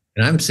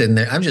 And I'm sitting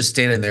there, I'm just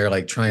standing there,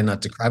 like trying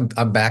not to cry.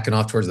 I'm backing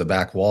off towards the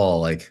back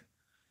wall, like,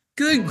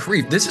 good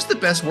grief, this is the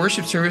best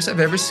worship service I've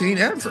ever seen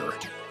ever.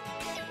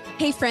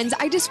 hey friends,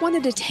 I just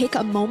wanted to take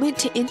a moment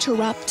to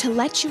interrupt to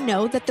let you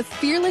know that the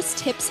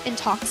Fearless Tips and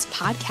Talks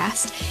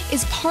podcast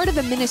is part of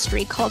a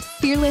ministry called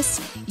Fearless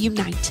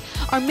Unite.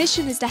 Our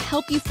mission is to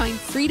help you find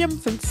freedom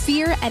from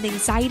fear and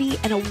anxiety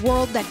in a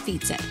world that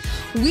feeds it.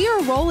 We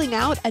are rolling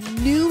out a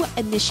new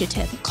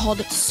initiative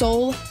called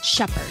Soul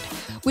Shepherd,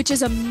 which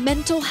is a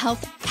mental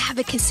health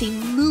advocacy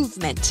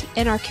movement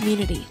in our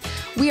community.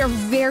 We are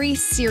very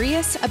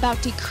serious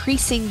about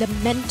decreasing the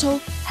mental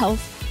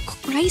health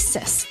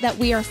crisis that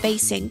we are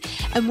facing.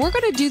 And we're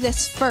going to do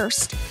this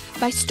first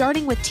by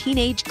starting with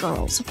teenage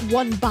girls,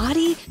 one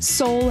body,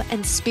 soul,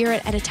 and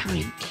spirit at a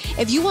time.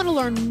 If you want to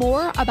learn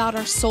more about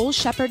our Soul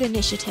Shepherd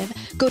initiative,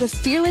 go to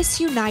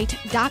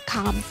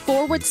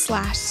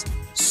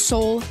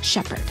fearlessunite.com/Soul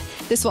Shepherd.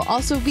 This will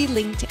also be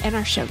linked in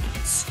our show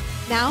notes.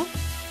 Now,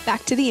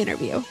 back to the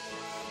interview.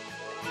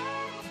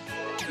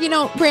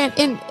 Brant,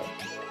 and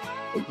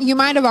you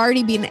might have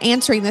already been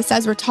answering this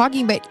as we're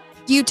talking, but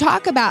you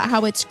talk about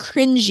how it's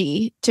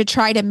cringy to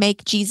try to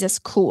make Jesus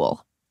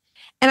cool.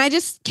 And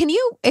can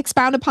you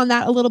expound upon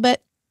that a little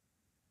bit?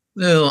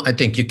 Well, I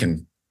think you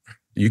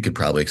could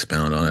probably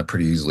expound on it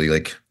pretty easily.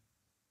 Like,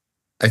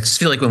 I just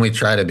feel like when we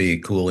try to be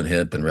cool and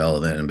hip and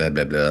relevant and blah,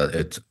 blah, blah,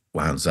 it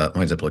winds up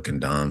looking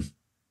dumb.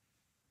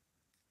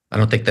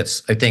 I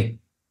think,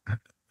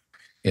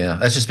 yeah,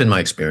 that's just been my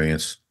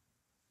experience.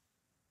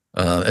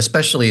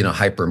 Especially in a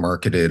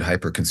hyper-marketed,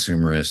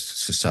 hyper-consumerist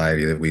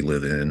society that we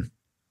live in,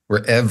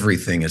 where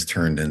everything is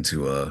turned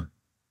into a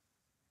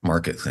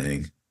market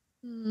thing.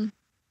 Mm.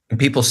 And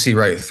people see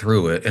right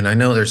through it. And I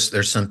know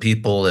there's some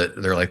people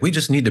that they're like, we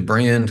just need to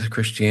brand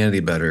Christianity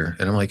better.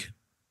 And I'm like,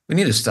 we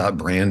need to stop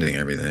branding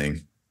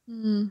everything.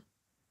 Mm.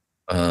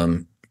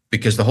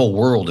 Because the whole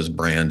world is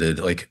branded.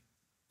 Like,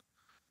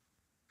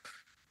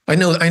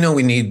 I know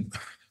we need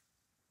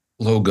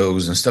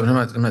logos and stuff.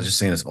 I'm not just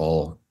saying it's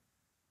all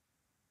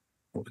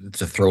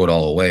to throw it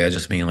all away. I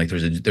just mean like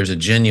there's a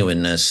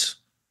genuineness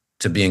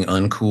to being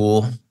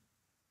uncool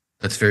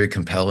that's very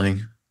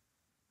compelling.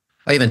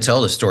 I even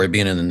tell the story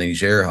being in the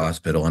Niger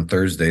hospital on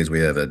Thursdays. We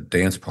have a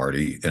dance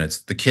party, and it's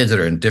the kids that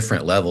are in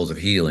different levels of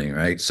healing,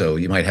 right? So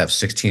you might have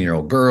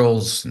 16-year-old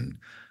girls and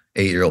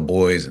 8-year-old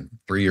boys and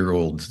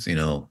 3-year-olds,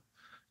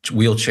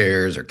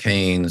 wheelchairs or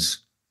canes,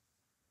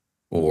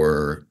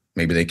 or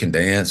maybe they can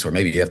dance, or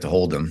maybe you have to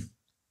hold them.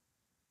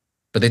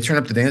 But they turn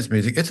up the dance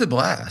music. It's a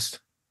blast.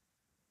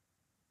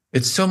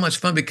 It's so much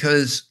fun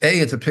because A,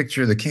 it's a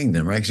picture of the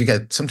kingdom, right? Because you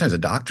got sometimes the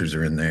doctors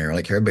are in there,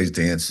 like everybody's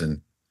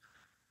dancing.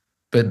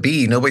 But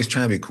B, nobody's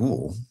trying to be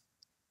cool.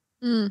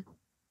 Mm.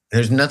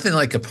 There's nothing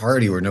like a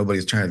party where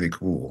nobody's trying to be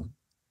cool.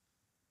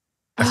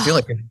 I feel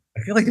like Oh,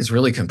 I feel like it's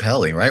really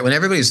compelling, right? When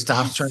everybody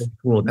stops trying to yes. be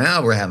cool,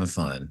 now we're having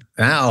fun.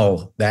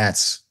 Now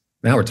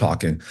we're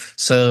talking.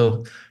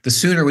 So the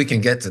sooner we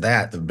can get to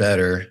that, the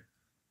better.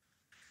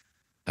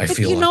 I But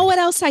feel you know like. what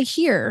else I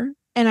hear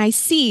and I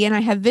see and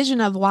I have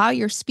vision of while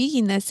you're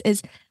speaking this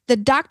is the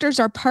doctors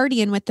are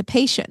partying with the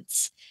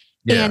patients.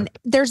 Yeah. And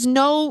there's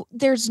no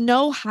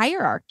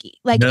hierarchy.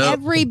 Like No.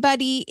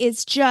 everybody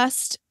is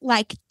just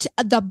like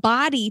the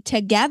body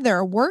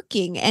together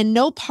working and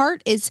no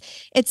part is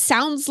it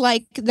sounds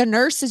like the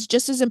nurse is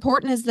just as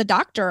important as the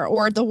doctor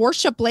or the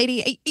worship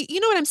lady. You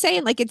know what I'm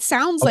saying? Like it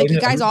sounds Oh, like you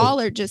no, guys no. all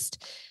are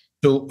just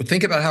So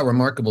think about how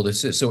remarkable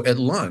this is. So at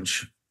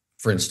lunch,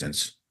 for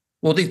instance,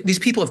 well, these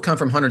people have come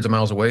from hundreds of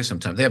miles away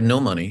sometimes. They have no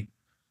money.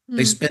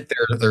 They mm, spent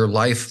their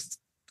life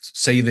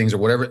savings or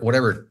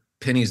whatever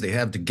pennies they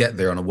have to get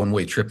there on a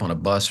one-way trip on a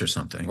bus or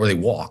something, or they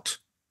walked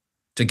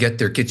to get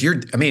their kids.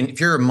 I mean, if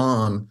you're a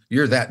mom,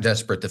 you're that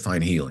desperate to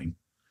find healing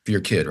for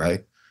your kid,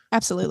 right?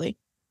 absolutely.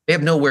 They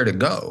have nowhere to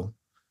go.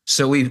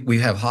 So we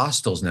have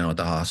hostels now at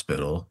the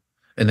hospital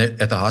and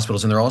at the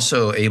hospitals, and they're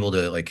also able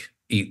to like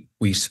eat.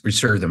 We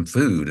serve them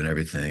food and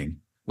everything,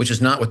 which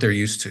is not what they're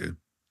used to.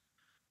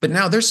 But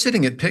now they're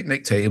sitting at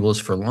picnic tables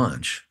for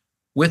lunch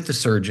with the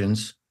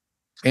surgeons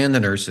and the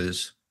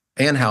nurses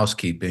and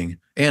housekeeping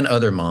and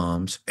other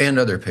moms and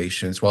other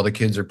patients while the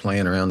kids are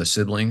playing around the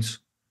siblings.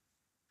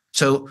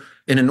 So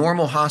in a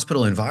normal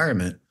hospital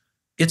environment,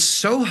 it's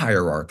so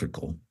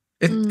hierarchical.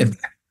 Mm, If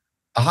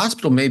a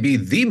hospital may be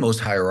the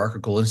most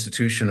hierarchical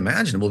institution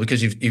imaginable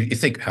because you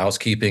think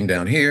housekeeping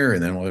down here,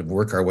 and then we'll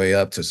work our way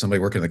up to somebody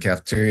working in the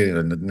cafeteria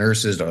and the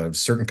nurses to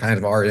certain kind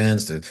of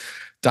RNs to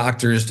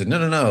doctors to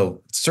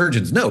no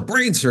surgeons, no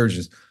brain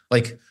surgeons.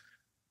 Like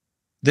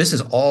this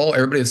is all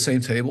everybody at the same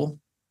table.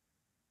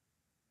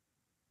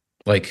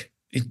 Like,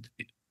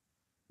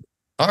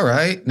 all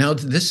right, now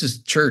this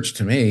is church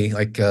to me.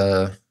 Like,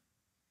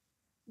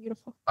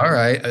 beautiful. all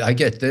right, I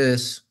get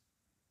this.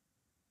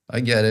 I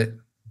get it.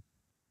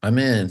 I'm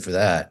in for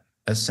that.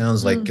 That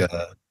sounds like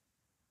Mm,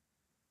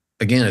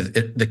 again,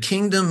 the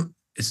kingdom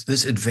is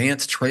this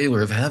advanced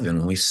trailer of heaven.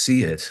 When we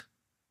see it,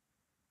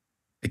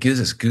 it gives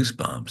us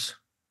goosebumps.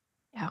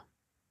 yeah.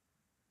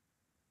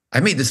 I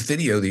made this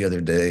video the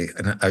other day,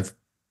 and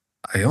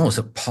I almost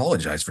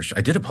apologized for.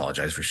 I did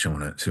apologize for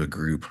showing it to a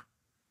group,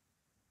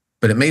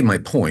 but it made my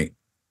point.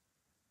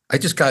 I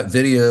just got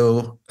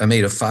video. I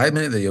made a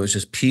 5-minute video. It's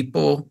just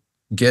people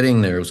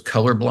getting those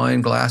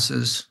colorblind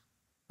glasses.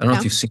 I don't know Yeah.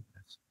 if you've seen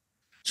this.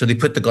 So they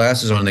put the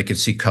glasses on, and they could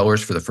see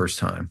colors for the first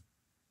time.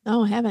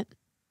 No, I haven't.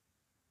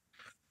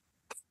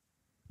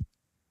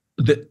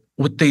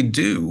 What they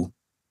do,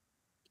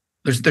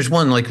 there's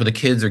one like where the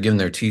kids are giving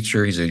their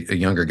teacher, he's a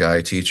younger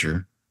guy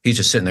teacher. He's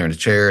just sitting there in a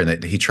chair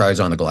and he tries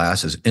on the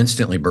glasses,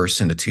 instantly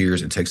bursts into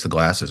tears and takes the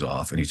glasses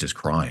off and he's just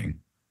crying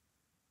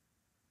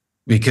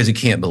because he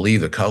can't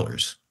believe the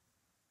colors.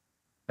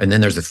 And then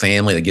there's a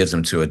family that gives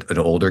them to an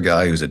older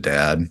guy who's a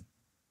dad.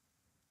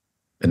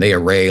 And they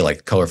array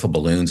like colorful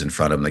balloons in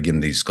front of him. They give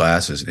him these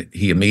glasses.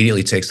 He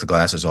immediately takes the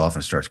glasses off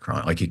and starts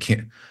crying. Like he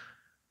can't.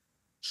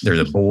 There's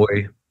a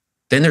boy.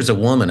 Then there's a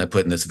woman I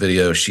put in this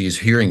video. She's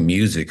hearing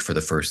music for the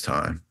first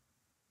time.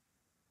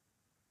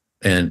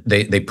 And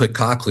they put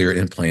cochlear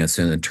implants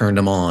in and turned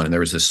them on. And there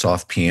was this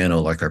soft piano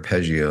like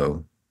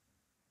arpeggio.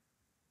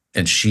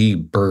 And she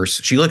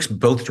bursts. She looks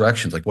both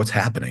directions, like what's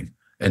happening?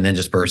 And then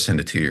just bursts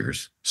into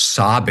tears,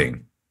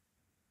 sobbing.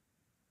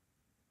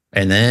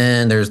 And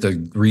then there's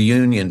the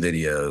reunion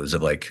videos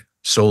of like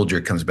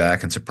soldier comes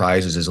back and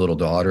surprises his little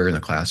daughter in the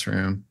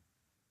classroom.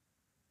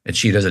 And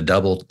she does a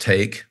double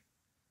take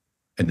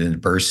and then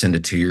bursts into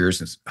tears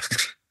and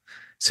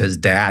says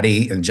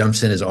daddy and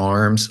jumps in his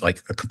arms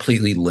like a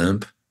completely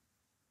limp.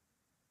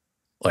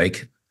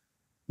 Like,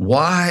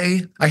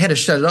 why? I had to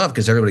shut it off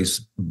because everybody's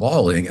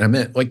bawling. And I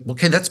meant, like,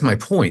 okay, that's my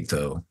point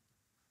though.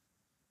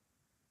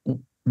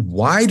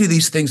 Why do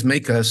these things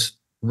make us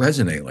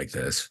resonate like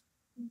this?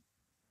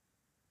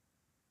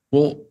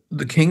 Well,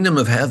 the kingdom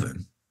of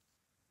heaven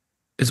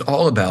is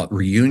all about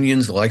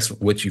reunions like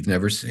which you've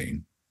never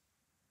seen.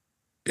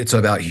 It's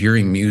about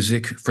hearing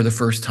music for the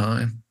first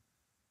time,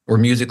 or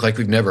music like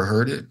we've never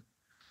heard it,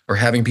 or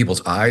having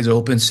people's eyes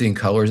open, seeing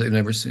colors they've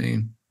never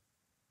seen.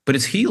 But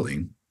it's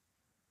healing.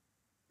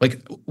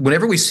 Like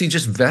whenever we see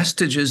just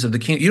vestiges of the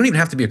kingdom, you don't even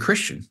have to be a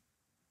Christian.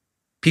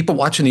 People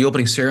watching the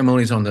opening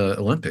ceremonies on the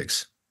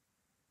Olympics,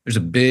 there's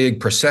a big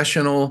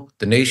processional.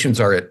 The nations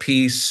are at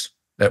peace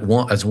at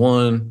one as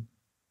one.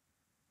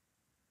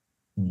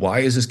 Why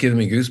is this giving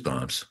me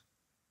goosebumps?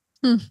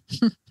 Hmm.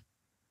 I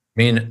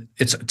mean,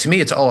 it's to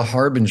me, it's all a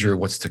harbinger of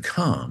what's to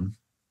come,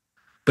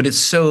 but it's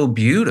so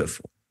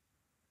beautiful.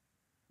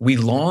 We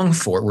long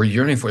for it. We're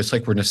yearning for it. It's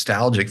like we're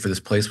nostalgic for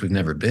this place we've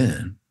never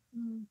been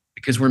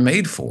because we're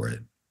made for it.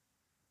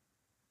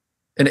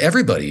 And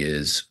everybody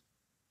is.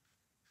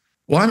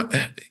 Well,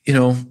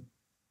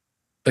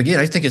 again,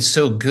 I think it's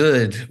so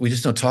good. We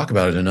just don't talk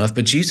about it enough,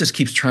 but Jesus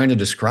keeps trying to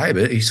describe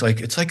it. He's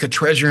like, it's like a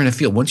treasure in a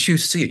field. Once you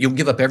see it, you'll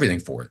give up everything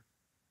for it.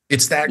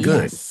 It's that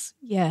good. Yes.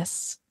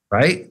 Yes.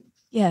 Right?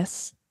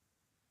 Yes.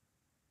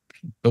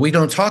 But we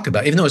don't talk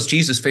about it. Even though it's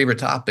Jesus' favorite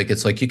topic,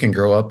 it's like you can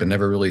grow up and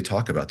never really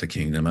talk about the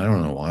kingdom. I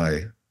don't know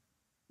why.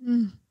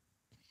 Mm.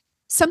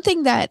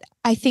 Something that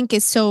I think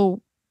is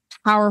so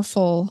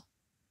powerful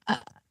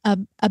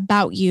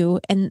about you,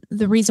 and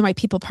the reason why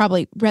people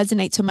probably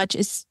resonate so much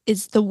is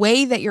the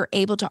way that you're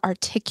able to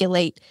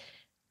articulate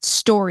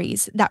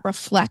stories that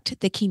reflect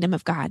the kingdom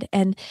of God.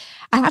 And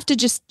I have to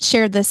just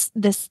share this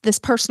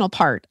personal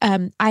part.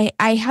 I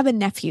have a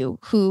nephew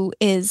who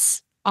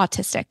is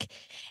autistic,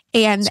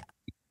 and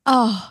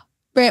oh,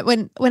 Brant,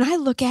 when I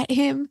look at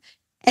him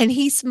and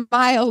he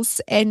smiles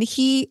and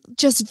he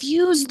just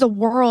views the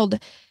world,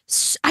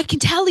 I can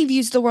tell he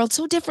views the world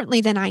so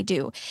differently than I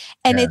do.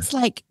 And Yeah. it's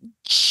like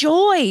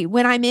joy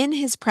when I'm in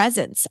his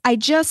presence. I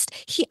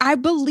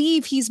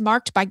believe he's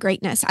marked by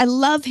greatness. I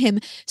love him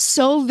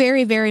so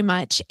very, very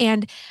much.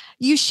 And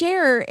you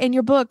share in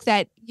your book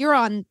that you're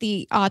on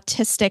the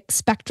autistic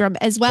spectrum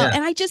as well. Yeah.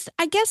 And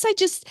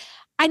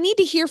I need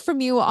to hear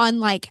from you on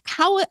like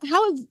how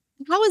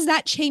has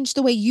that changed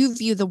the way you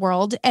view the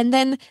world? And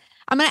then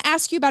I'm going to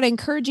ask you about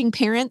encouraging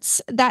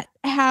parents that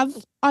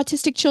have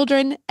autistic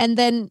children and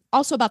then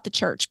also about the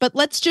church. But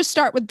let's just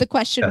start with the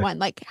question Yeah. one.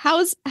 Like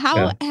Yeah.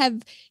 how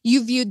have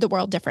you viewed the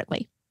world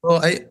differently?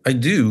 Well, I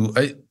do.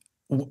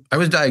 I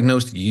was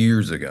diagnosed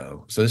years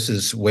ago. So this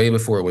is way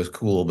before it was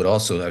cool, but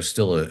also I was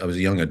a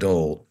young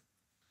adult.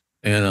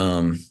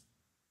 And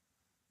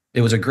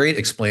it was a great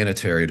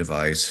explanatory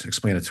device,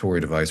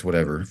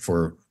 whatever,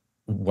 for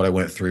what I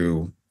went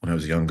through when I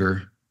was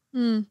younger.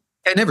 Mm.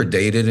 I never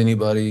dated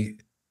anybody.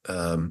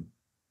 Um,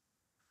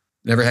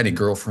 never had any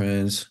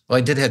girlfriends. Well,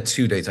 I did have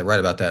 2 dates. I write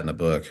about that in the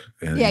book,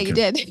 and Yeah, you you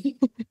can did.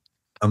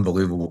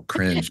 unbelievable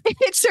cringe.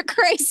 It's a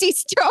crazy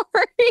story.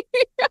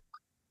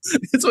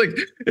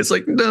 It's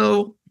like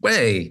no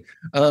way.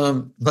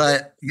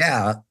 But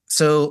yeah,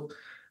 so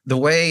the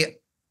way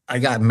I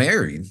got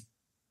married,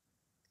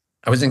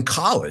 I was in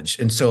college,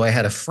 and so I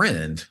had a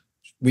friend.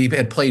 We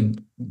had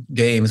played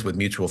games with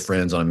mutual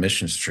friends on a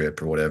missions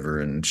trip or whatever,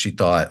 and she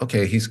thought,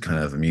 okay, he's kind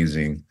of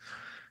amusing.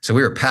 So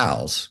we were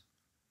pals.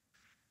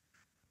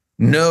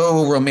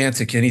 No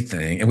romantic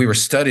anything. And we were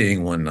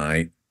studying one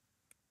night,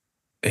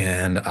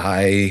 and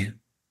I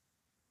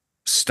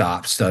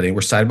stopped studying.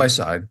 We're side by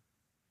side.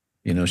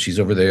 She's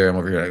over there. I'm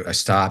over here. I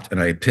stopped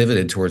and I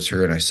pivoted towards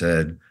her and I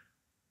said,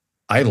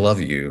 I love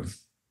you.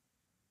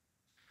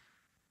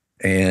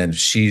 And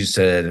she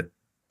said,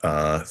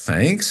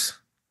 thanks.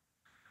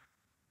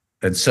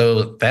 And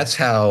so that's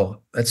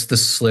the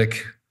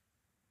slick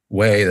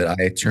way that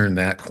I turned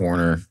that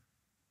corner.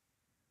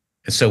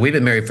 And so we've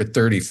been married for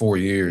 34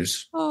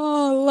 years.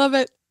 Oh, love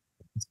it.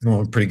 It's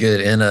going pretty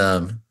good.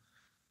 And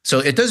so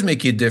it does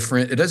make you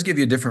different. It does give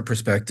you a different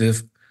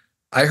perspective.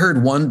 I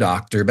heard one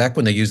doctor back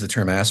when they used the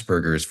term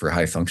Asperger's for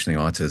high functioning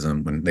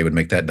autism, when they would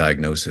make that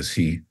diagnosis,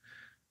 he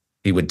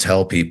would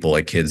tell people,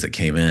 like kids that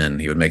came in,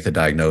 he would make the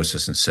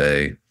diagnosis and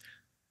say,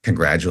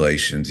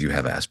 congratulations, you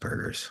have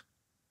Asperger's.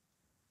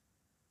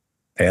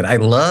 And I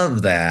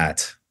love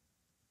that.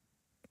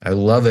 I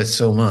love it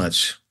so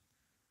much.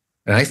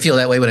 And I feel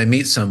that way when I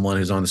meet someone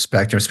who's on the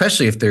spectrum,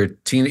 especially if they're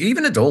teen,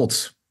 even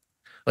adults.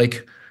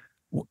 Like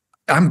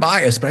I'm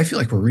biased, but I feel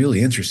like we're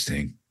really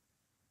interesting.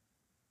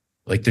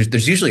 Like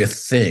there's usually a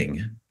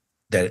thing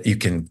that you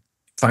can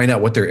find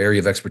out what their area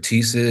of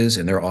expertise is,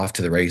 and they're off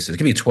to the races. It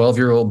could be a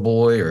 12-year-old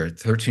boy or a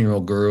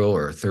 13-year-old girl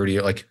or a 30,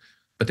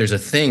 but there's a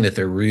thing that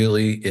they're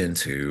really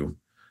into,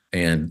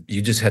 and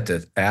you just have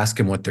to ask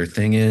them what their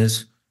thing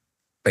is.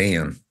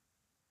 Bam.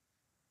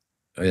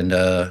 And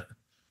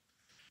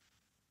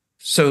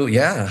so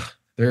yeah,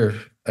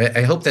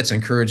 I hope that's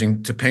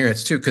encouraging to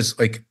parents too, because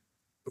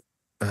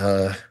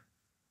uh,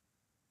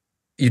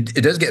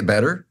 it does get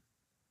better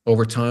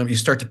over time. You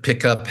start to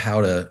pick up how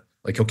to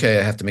okay,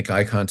 I have to make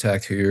eye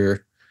contact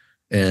here,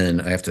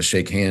 and I have to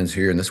shake hands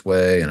here in this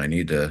way, and I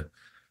need to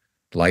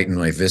lighten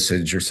my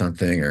visage or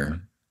something,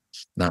 or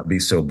not be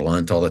so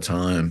blunt all the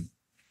time.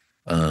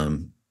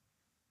 Um,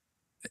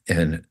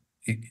 and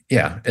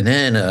yeah, and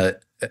then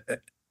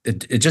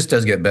it just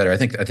does get better. I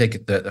think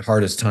the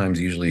hardest times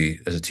usually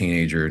as a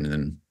teenager and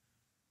then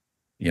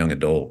young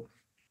adult.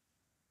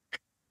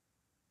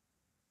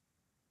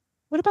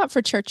 What about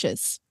for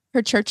churches?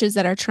 For churches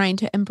that are trying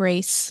to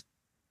embrace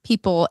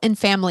people and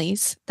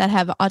families that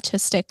have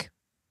autistic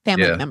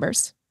family Yeah.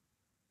 members?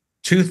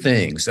 Two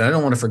things. And I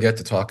don't want to forget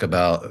to talk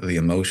about the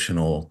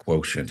emotional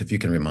quotient, if you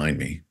can remind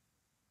me.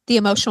 The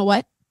emotional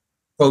what?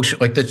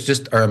 Quotient, like that's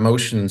just our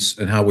emotions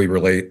and how we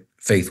relate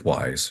faith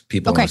wise,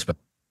 people on the Okay.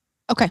 spectrum.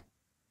 Okay.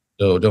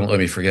 So don't let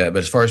me forget. But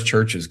as far as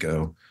churches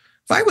go,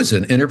 if I was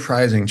an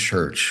enterprising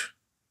church,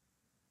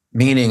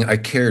 meaning I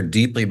cared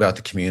deeply about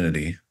the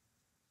community,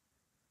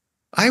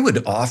 I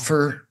would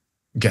offer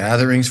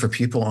gatherings for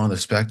people on the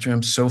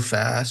spectrum so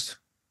fast,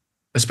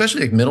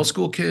 especially like middle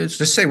school kids.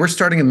 Just say we're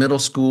starting a middle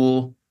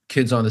school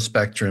kids on the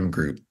spectrum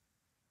group.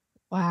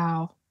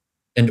 Wow.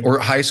 And or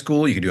high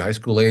school, you could do high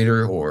school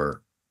later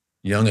or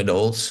young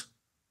adults.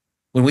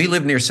 When we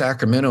lived near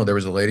Sacramento, there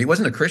was a lady, it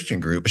wasn't a Christian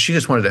group, but she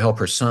just wanted to help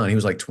her son. He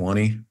was like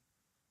 20.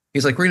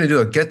 He's like, we're going to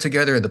do a get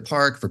together at the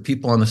park for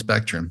people on the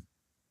spectrum.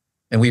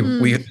 And we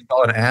Mm.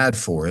 saw an ad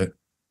for it.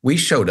 We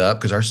showed up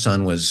because our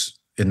son was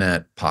in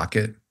that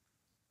pocket.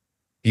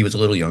 He was a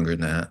little younger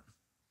than that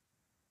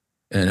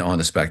and on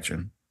the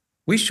spectrum.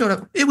 We showed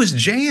up. It was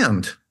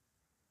jammed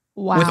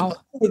with Wow.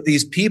 all of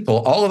these people,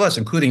 all of us,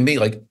 including me,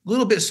 like a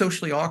little bit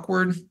socially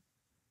awkward,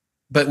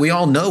 but we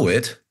all know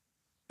it.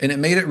 And it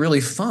made it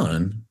really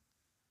fun.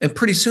 And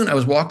pretty soon I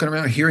was walking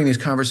around hearing these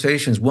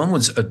conversations. One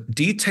was a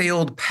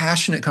detailed,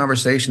 passionate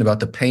conversation about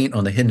the paint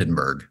on the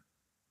Hindenburg.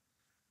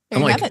 There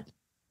I'm you have like, it.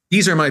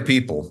 these are my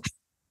people.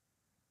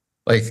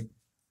 Like,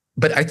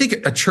 but I think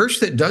a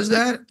church that does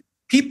that,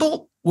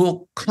 people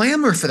will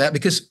clamor for that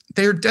because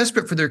they're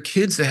desperate for their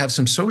kids to have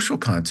some social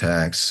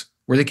contacts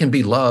where they can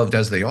be loved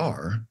as they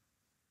are.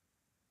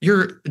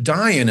 You're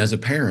dying as a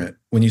parent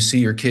when you see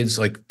your kids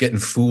like getting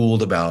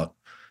fooled about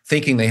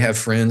thinking they have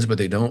friends, but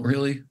they don't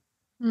really.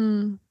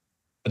 Mm.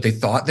 But they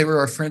thought they were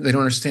our friend. They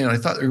don't understand. I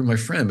thought they were my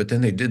friend, but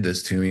then they did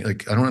this to me.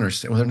 Like, I don't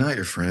understand. Well, they're not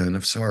your friend.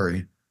 I'm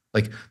sorry.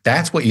 Like,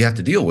 that's what you have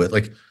to deal with.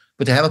 Like,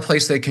 but to have a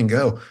place they can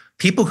go.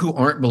 People who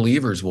aren't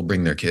believers will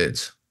bring their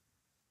kids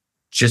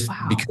just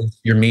Wow. because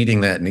you're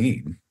meeting that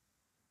need.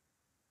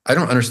 I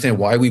don't understand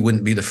why we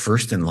wouldn't be the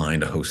first in line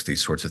to host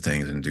these sorts of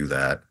things and do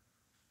that.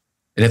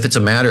 And if it's a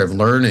matter of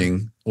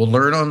learning, we'll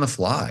learn on the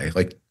fly.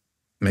 Like,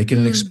 make it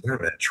an Mm.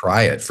 experiment.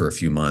 Try it for a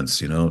few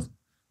months, and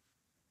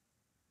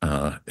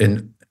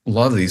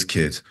love these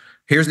kids.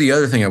 Here's the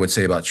other thing I would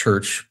say about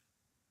church.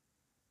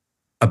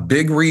 A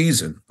big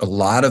reason a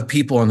lot of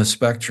people on the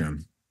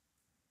spectrum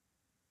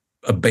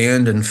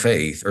abandon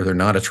faith or they're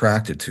not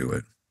attracted to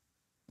it.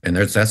 And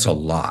that's a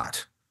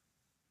lot,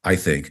 I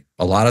think.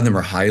 A lot of them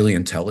are highly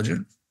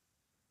intelligent,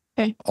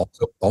 Okay.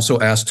 also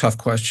ask tough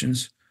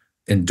questions,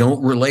 and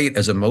don't relate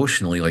as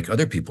emotionally like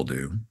other people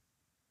do.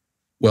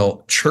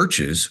 Well,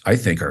 churches, I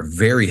think, are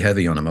very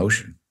heavy on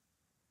emotion,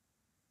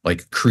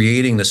 like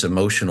creating this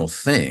emotional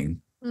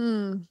thing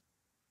Mm.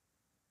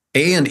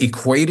 and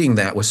equating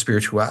that with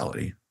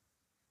spirituality.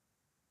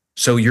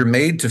 So you're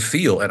made to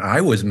feel, and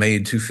I was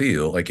made to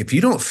feel like if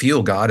you don't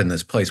feel God in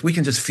this place, we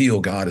can just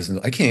feel God as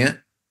I can't.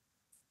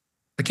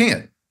 I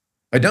can't.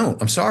 I don't.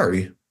 I'm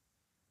sorry.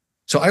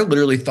 So I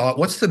literally thought,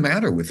 what's the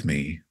matter with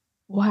me?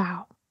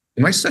 Wow.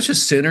 Am I such a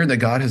sinner that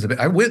God has?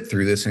 I went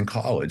through this in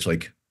college.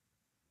 Like,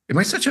 am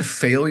I such a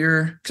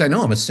failure? Because I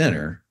know I'm a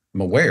sinner.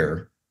 I'm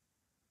aware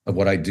of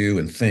what I do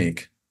and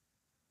think,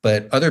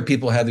 but other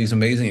people have these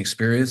amazing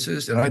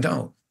experiences and I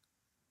don't.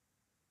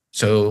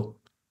 So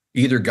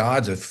either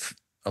God's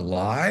a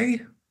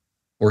lie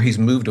or he's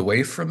moved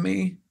away from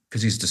me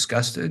because he's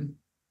disgusted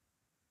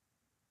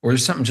or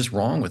there's something just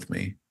wrong with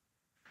me.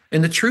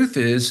 And the truth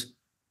is,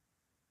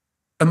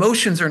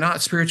 emotions are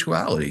not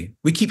spirituality.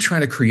 We keep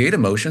trying to create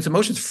emotions.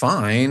 Emotions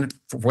fine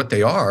for what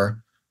they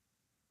are.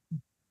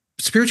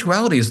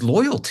 Spirituality is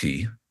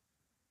loyalty.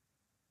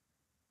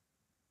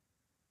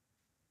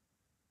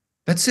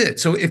 That's it.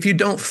 So if you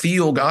don't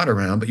feel God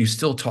around, but you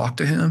still talk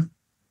to him,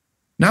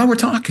 now we're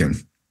talking.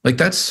 Like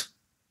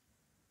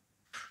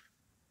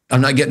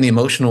I'm not getting the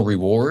emotional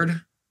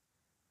reward,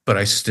 but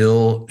I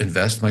still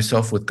invest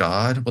myself with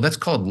God. Well, that's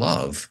called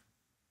love.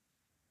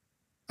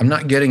 I'm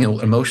not getting an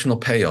emotional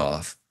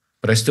payoff,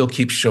 but I still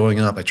keep showing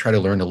up. I try to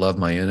learn to love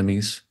my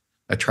enemies.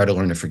 I try to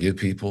learn to forgive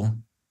people.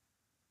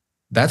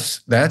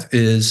 That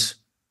is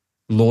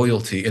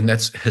loyalty, and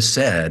that's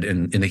hesed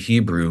in the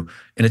Hebrew,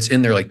 and it's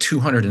in there like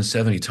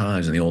 270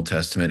 times in the Old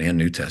Testament and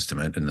New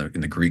Testament in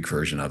the Greek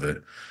version of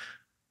it.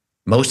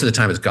 Most of the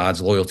time it's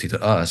God's loyalty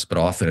to us, but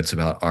often it's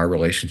about our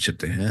relationship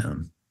to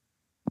him.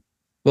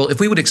 Well, if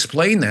we would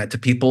explain that to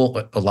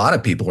people, a lot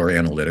of people are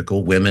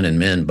analytical, women and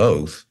men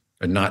both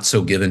are not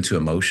so given to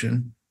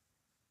emotion,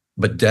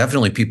 but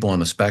definitely people on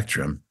the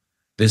spectrum.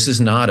 This is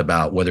not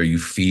about whether you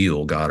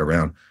feel God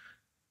around.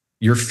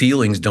 Your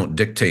feelings don't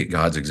dictate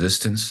God's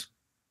existence.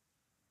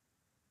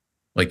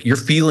 Like your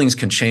feelings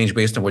can change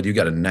based on whether you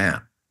got a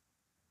nap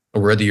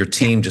or whether your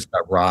team just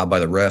got robbed by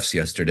the refs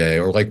yesterday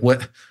or like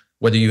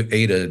whether you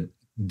ate a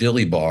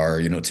dilly bar,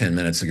 10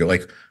 minutes ago.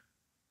 Like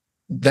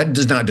that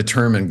does not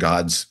determine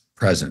God's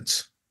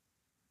presence.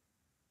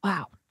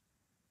 Wow.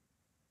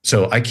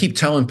 So I keep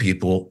telling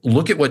people,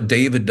 look at what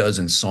David does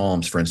in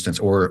Psalms, for instance,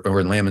 or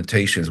in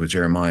Lamentations with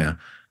Jeremiah.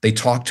 They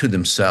talk to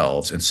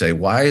themselves and say,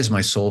 why is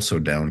my soul so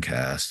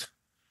downcast?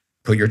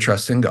 Put your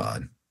trust in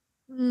God.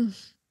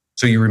 Mm.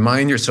 So you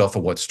remind yourself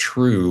of what's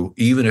true,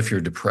 even if you're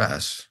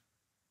depressed,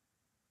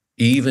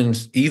 even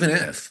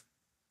if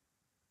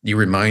you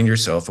remind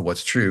yourself of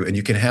what's true, and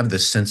you can have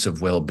this sense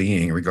of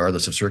well-being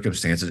regardless of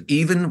circumstances,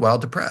 even while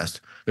depressed.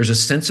 There's a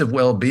sense of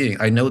well-being.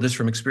 I know this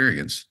from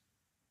experience.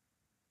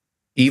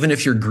 Even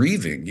if you're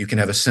grieving, you can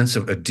have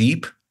a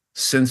deep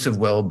sense of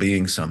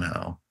well-being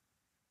somehow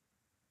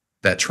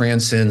that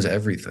transcends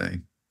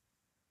everything.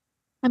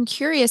 I'm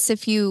curious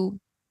if you,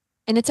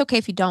 and it's okay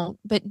if you don't,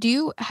 but do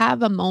you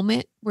have a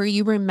moment where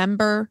you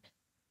remember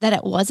that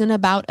it wasn't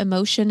about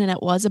emotion and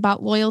it was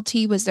about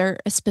loyalty? Was there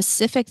a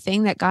specific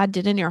thing that God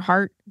did in your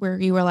heart where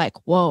you were like,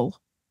 whoa,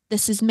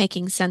 this is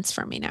making sense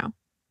for me now?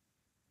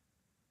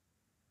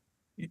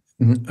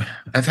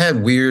 I've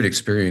had weird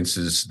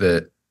experiences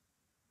that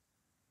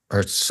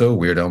are so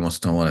weird, I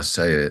almost don't want to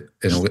say it.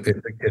 And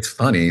it's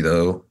funny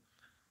though.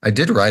 I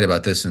did write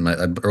about this I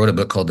wrote a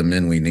book called The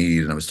Men We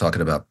Need, and I was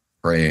talking about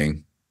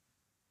praying.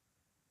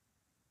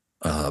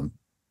 Um,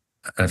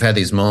 I've had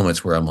these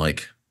moments where I'm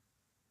like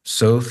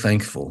so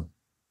thankful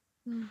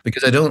Mm.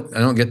 because I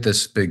don't get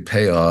this big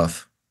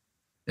payoff.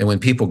 And when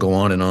people go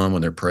on and on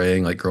when they're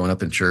praying, like growing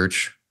up in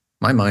church,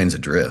 my mind's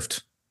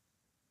adrift.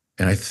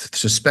 And I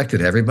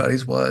suspected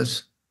everybody's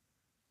was.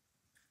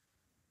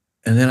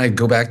 And then I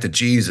go back to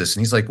Jesus,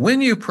 and he's like, when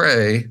you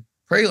pray,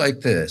 pray like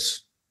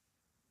this.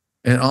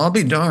 And I'll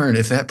be darned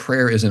if that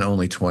prayer isn't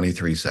only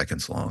 23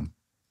 seconds long.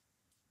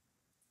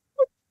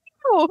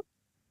 Oh,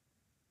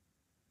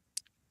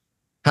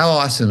 How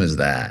awesome is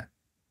that?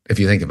 If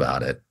you think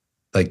about it,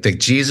 like that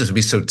Jesus would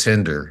be so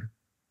tender,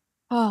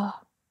 oh,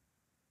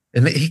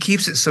 and he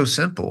keeps it so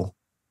simple.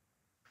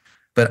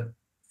 But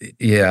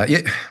yeah,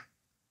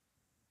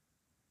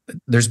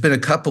 there's been a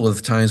couple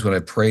of times when I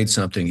prayed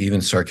something,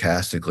 even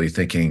sarcastically,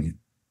 thinking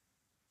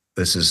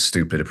this is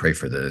stupid to pray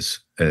for this.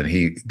 And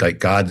he, like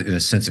God, in a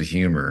sense of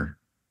humor,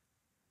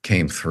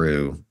 came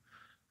through.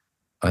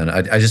 And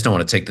I just don't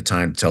want to take the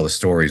time to tell the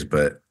stories,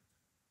 but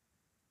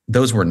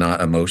those were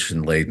not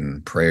emotion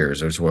laden prayers.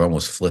 Those were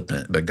almost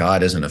flippant. But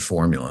God isn't a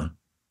formula.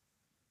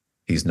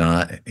 He's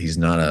not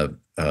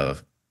a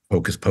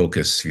hocus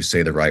pocus. You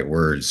say the right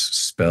words,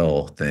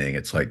 spell thing.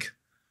 It's like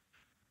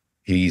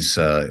he's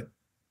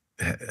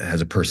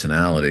has a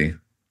personality,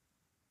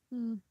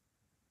 mm,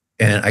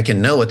 and I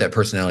can know what that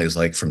personality is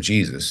like from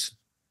Jesus,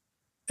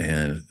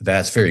 and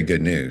that's very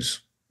good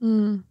news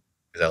mm,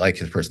 because I like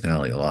his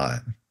personality a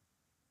lot.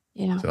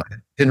 yeah. So I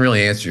didn't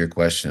really answer your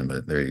question,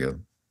 but there you go.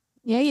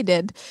 Yeah, you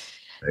did.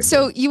 I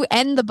So did. you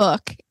end the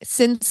book.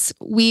 Since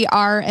we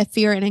are a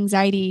fear and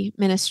anxiety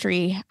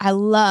ministry, I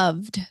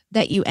loved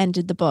that you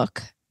ended the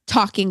book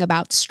talking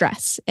about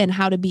stress and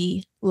how to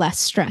be less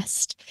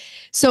stressed.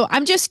 So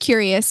I'm just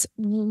curious,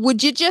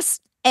 would you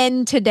just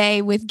end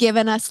today with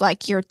giving us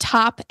like your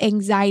top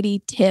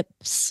anxiety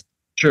tips?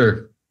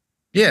 Sure.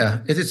 Yeah,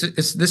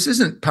 it's this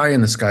isn't pie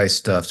in the sky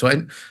stuff. So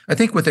I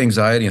think with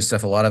anxiety and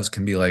stuff, a lot of us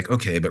can be like,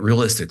 okay, but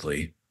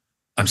realistically,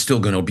 I'm still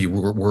going to be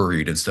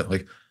worried and stuff.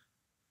 Like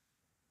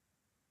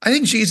I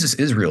think Jesus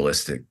is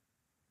realistic.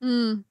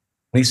 Mm,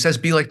 When he says,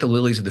 "Be like the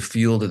lilies of the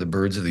field or the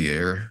birds of the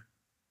air,"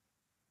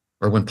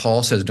 or when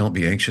Paul says, "Don't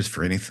be anxious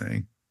for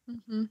anything,"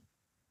 mhm,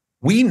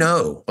 we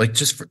know, like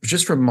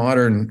just from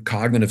modern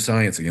cognitive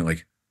science, again,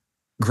 like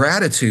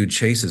gratitude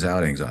chases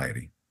out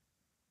anxiety.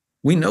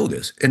 We know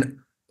this, and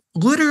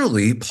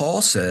literally,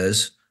 Paul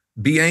says,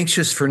 "Be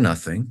anxious for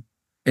nothing.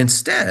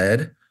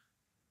 Instead,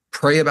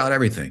 pray about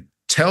everything.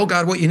 Tell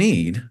God what you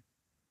need,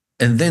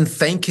 and then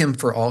thank Him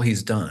for all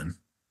He's done."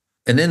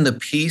 And then the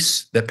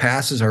peace that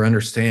passes our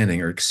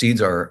understanding or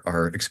exceeds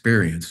our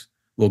experience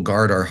will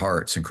guard our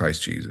hearts in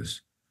Christ Jesus.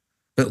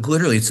 But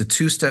literally, it's a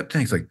two-step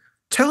thing. It's like,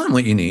 tell him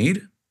what you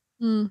need,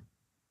 mm,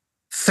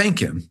 thank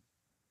him,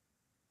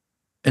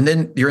 and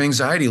then your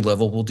anxiety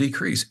level will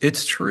decrease.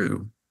 It's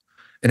true.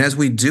 And as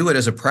we do it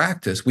as a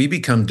practice, we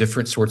become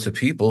different sorts of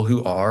people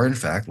who are, in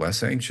fact,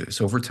 less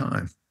anxious over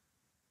time.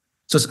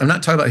 So I'm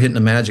not talking about hitting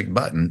a magic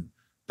button,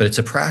 but it's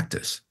a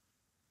practice.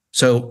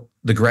 So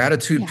the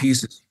gratitude yeah.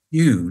 piece is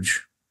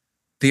huge.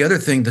 The other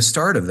thing, the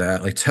start of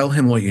that, like tell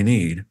him what you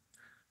need.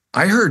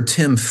 I heard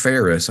Tim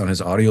Ferriss on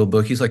his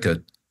audiobook. He's like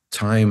a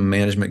time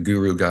management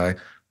guru guy,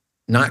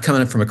 not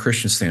coming from a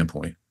Christian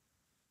standpoint,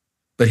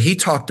 but he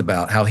talked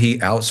about how he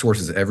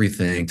outsources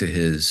everything to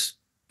his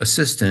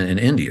assistant in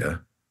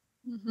India.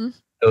 Mhm.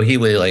 So he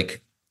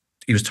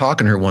was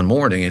talking to her one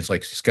morning. It's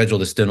like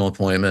scheduled this dental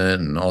appointment.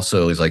 And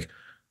also he's like,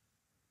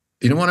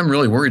 you know what? I'm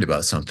really worried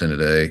about something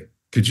today.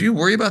 Could you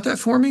worry about that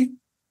for me?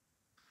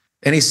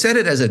 And he said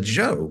it as a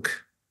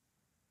joke.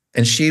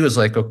 And she was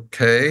like,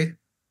 okay.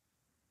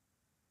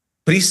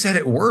 But he said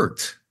it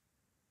worked.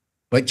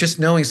 Like just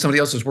knowing somebody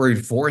else was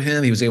worried for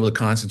him, he was able to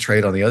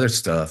concentrate on the other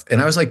stuff.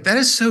 And I was like, that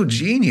is so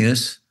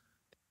genius.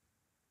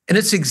 And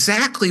it's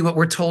exactly what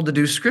we're told to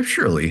do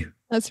scripturally.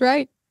 That's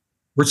right.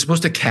 We're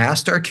supposed to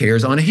cast our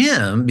cares on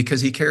him because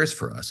he cares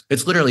for us.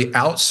 It's literally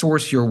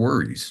outsource your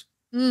worries.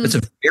 It's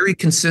Mm, a very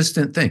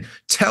consistent thing.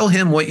 Tell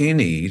him what you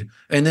need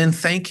and then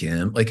thank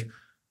him. Like,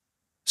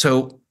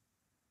 so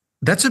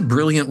That's a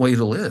brilliant way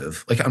to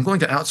live. Like, I'm going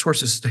to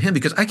outsource this to him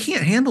because I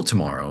can't handle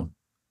tomorrow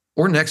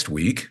or next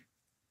week.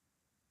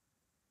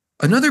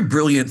 Another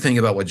brilliant thing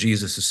about what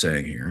Jesus is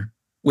saying here,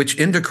 which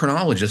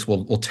endocrinologists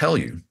will tell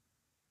you.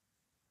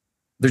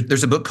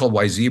 There's a book called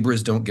Why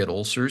Zebras Don't Get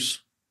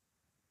Ulcers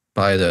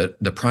by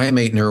the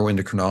primate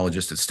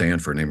neuroendocrinologist at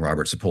Stanford named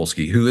Robert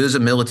Sapolsky, who is a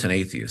militant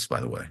atheist,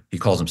 by the way. He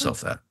calls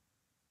himself that.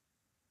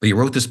 But he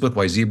wrote this book,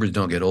 Why Zebras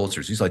Don't Get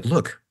Ulcers. He's like,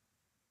 look,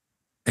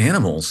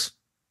 animals,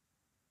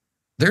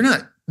 they're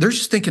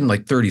just thinking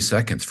like 30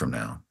 seconds from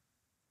now.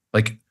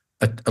 Like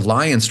a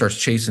lion starts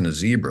chasing a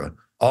zebra.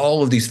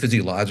 All of these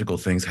physiological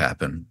things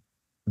happen.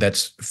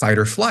 That's fight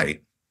or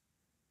flight.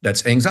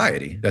 That's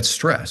anxiety. That's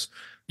stress.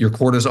 Your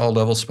cortisol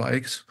level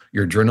spikes,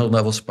 your adrenaline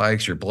level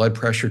spikes, your blood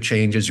pressure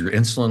changes, your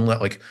insulin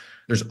level. Like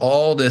there's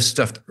all this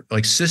stuff,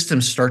 like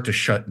systems start to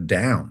shut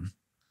down.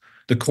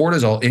 The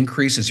cortisol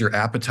increases your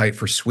appetite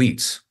for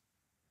sweets.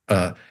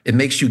 It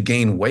makes you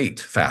gain weight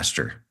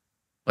faster.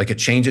 Like it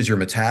changes your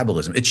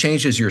metabolism. It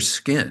changes your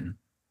skin.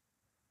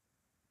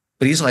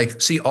 But he's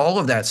like, see, all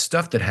of that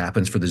stuff that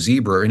happens for the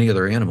zebra or any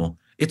other animal,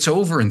 it's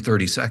over in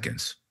 30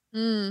 seconds.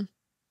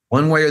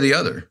 One way or the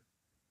other.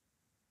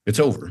 It's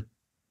over.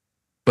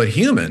 But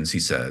humans, he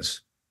says,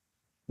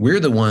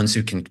 we're the ones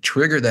who can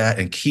trigger that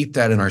and keep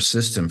that in our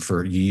system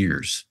for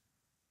years.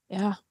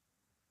 Yeah.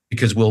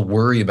 Because we'll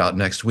worry about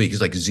next week.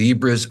 It's like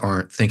zebras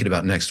aren't thinking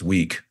about next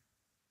week,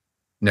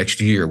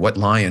 next year, what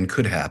lion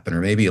could happen,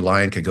 or maybe a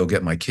lion could go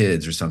get my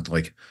kids or something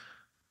like.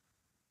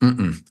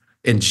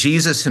 And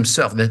Jesus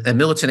himself, a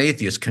militant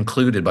atheist,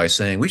 concluded by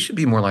saying we should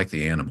be more like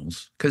the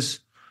animals because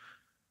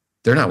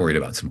they're not worried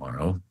about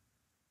tomorrow.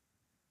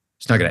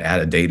 It's not going to add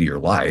a day to your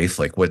life.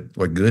 Like what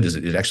good is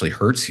it? It actually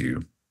hurts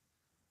you.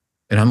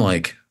 And I'm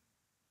like,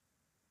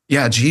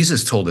 yeah,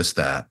 Jesus told us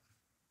that.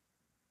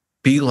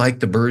 Be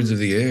like the birds of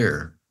the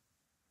air.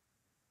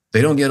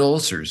 They don't get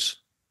ulcers.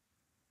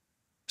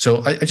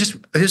 So I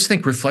just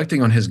think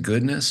reflecting on his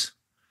goodness.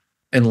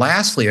 And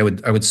lastly, I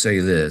would say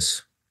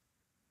this.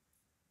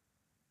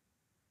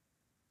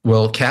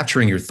 Well,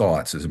 capturing your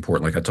thoughts is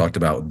important. Like I talked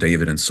about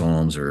David in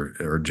Psalms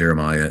or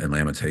Jeremiah and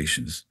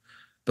Lamentations.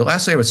 But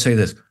lastly, I would say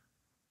this.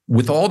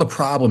 With all the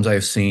problems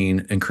I've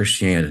seen in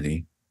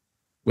Christianity,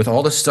 with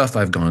all the stuff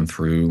I've gone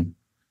through,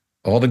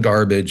 all the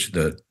garbage,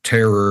 the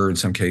terror in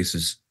some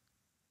cases,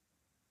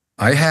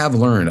 I have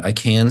learned, I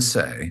can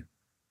say,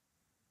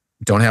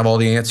 don't have all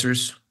the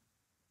answers,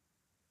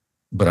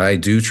 but I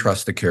do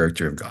trust the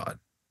character of God.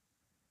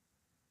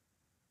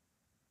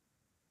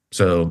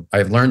 So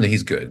I've learned that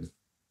he's good.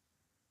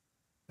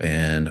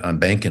 And I'm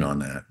banking on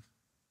that.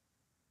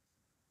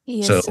 He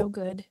is so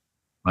good.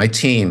 My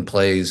team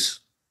plays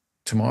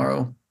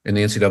tomorrow in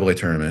the NCAA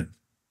tournament.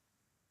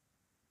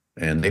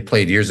 And they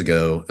played years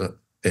ago.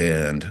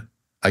 And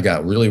I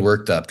got really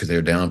worked up because they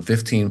were down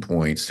 15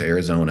 points to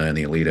Arizona in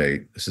the Elite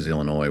Eight. This is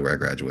Illinois where I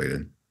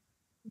graduated.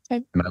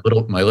 Okay. And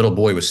my little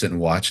boy was sitting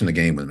watching the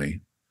game with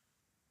me.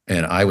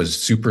 And I was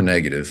super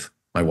negative.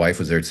 My wife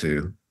was there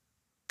too.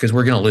 Because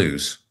we're going to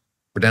lose.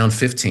 We're down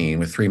 15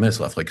 with 3 minutes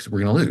left. Like,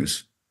 we're going to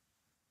lose.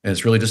 And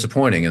it's really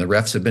disappointing. And the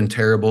refs have been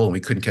terrible. And we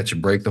couldn't catch a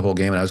break the whole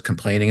game. And I was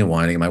complaining and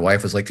whining. And my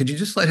wife was like, could you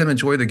just let him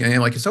enjoy the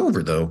game? Like, it's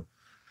over, though.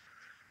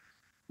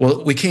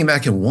 Well, we came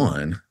back and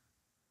won.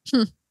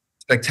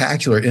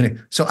 Spectacular inning.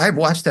 So I've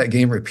watched that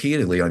game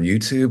repeatedly on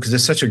YouTube because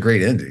it's such a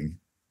great ending.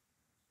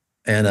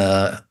 And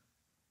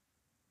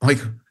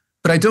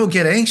but I don't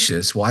get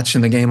anxious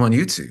watching the game on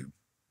YouTube.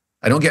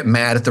 I don't get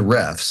mad at the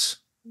refs.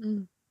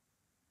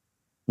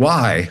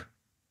 Why?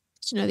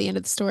 You know the end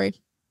of the story.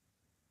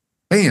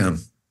 Bam.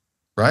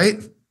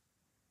 Right?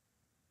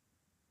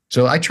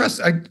 So I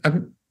trust, I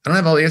don't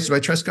have all the answers, but I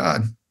trust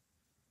God.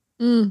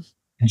 And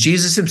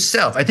Jesus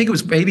himself, I think it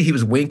was maybe he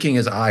was winking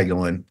his eye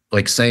going,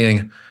 like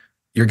saying,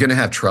 you're going to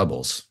have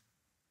troubles,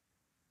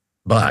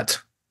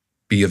 but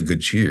be of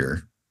good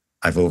cheer.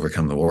 I've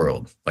overcome the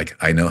world. Like,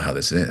 I know how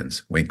this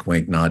ends. Wink,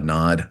 wink, nod,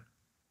 nod.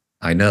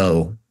 I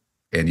know,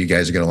 and you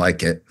guys are going to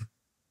like it.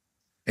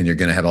 And you're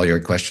going to have all your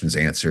questions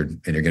answered,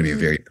 and you're going to be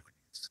very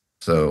pleased.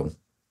 So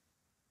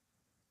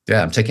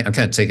yeah, I'm kind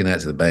of taking that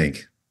to the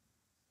bank.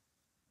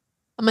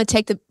 I'm going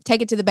to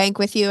take it to the bank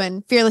with you.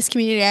 And Fearless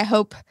Community, I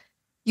hope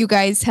you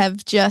guys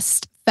have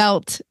just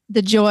felt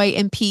the joy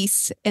and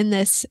peace in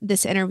this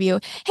interview.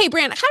 Hey,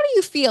 Brant, how do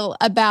you feel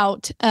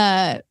about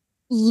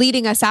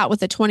leading us out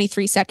with a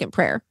 23-second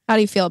prayer? How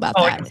do you feel about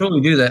that? I can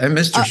totally do that. I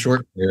missed your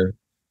short prayer.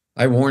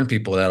 I warn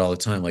people that all the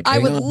time. Like, I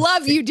would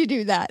love you to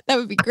do that. That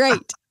would be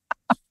great.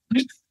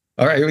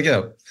 All right, here we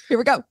go. Here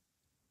we go.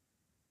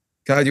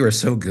 God, you are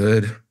so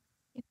good.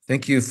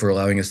 Thank you for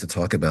allowing us to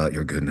talk about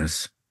your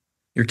goodness.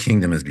 Your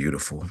kingdom is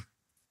beautiful.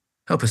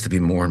 Help us to be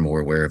more and more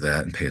aware of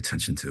that and pay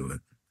attention to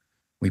it.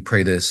 We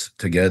pray this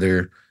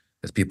together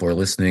as people are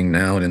listening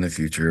now and in the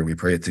future. We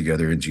pray it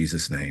together in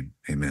Jesus' name.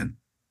 Amen.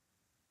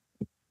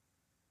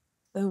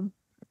 Boom.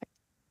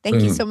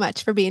 Thank you so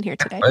much for being here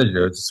today. My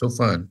pleasure. It's so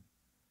fun.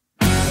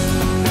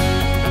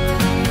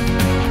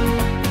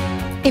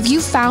 If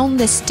you found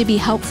this to be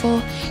helpful,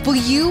 will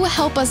you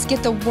help us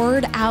get the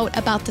word out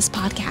about this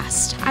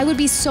podcast? I would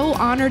be so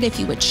honored if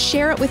you would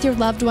share it with your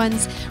loved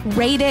ones,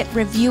 rate it,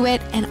 review it,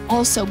 and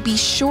also be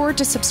sure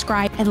to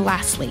subscribe. And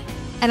lastly,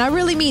 and I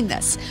really mean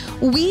this,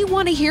 we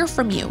want to hear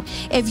from you.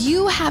 If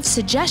you have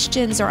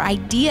suggestions or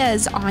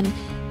ideas on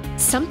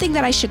something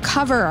that I should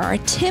cover or a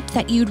tip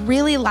that you'd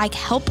really like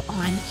help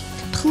on,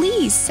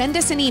 please send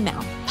us an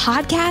email,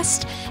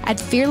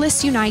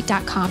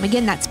 podcast@fearlessunite.com.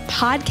 Again, that's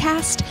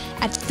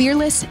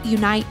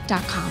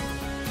podcast@fearlessunite.com.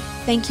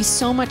 Thank you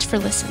so much for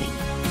listening.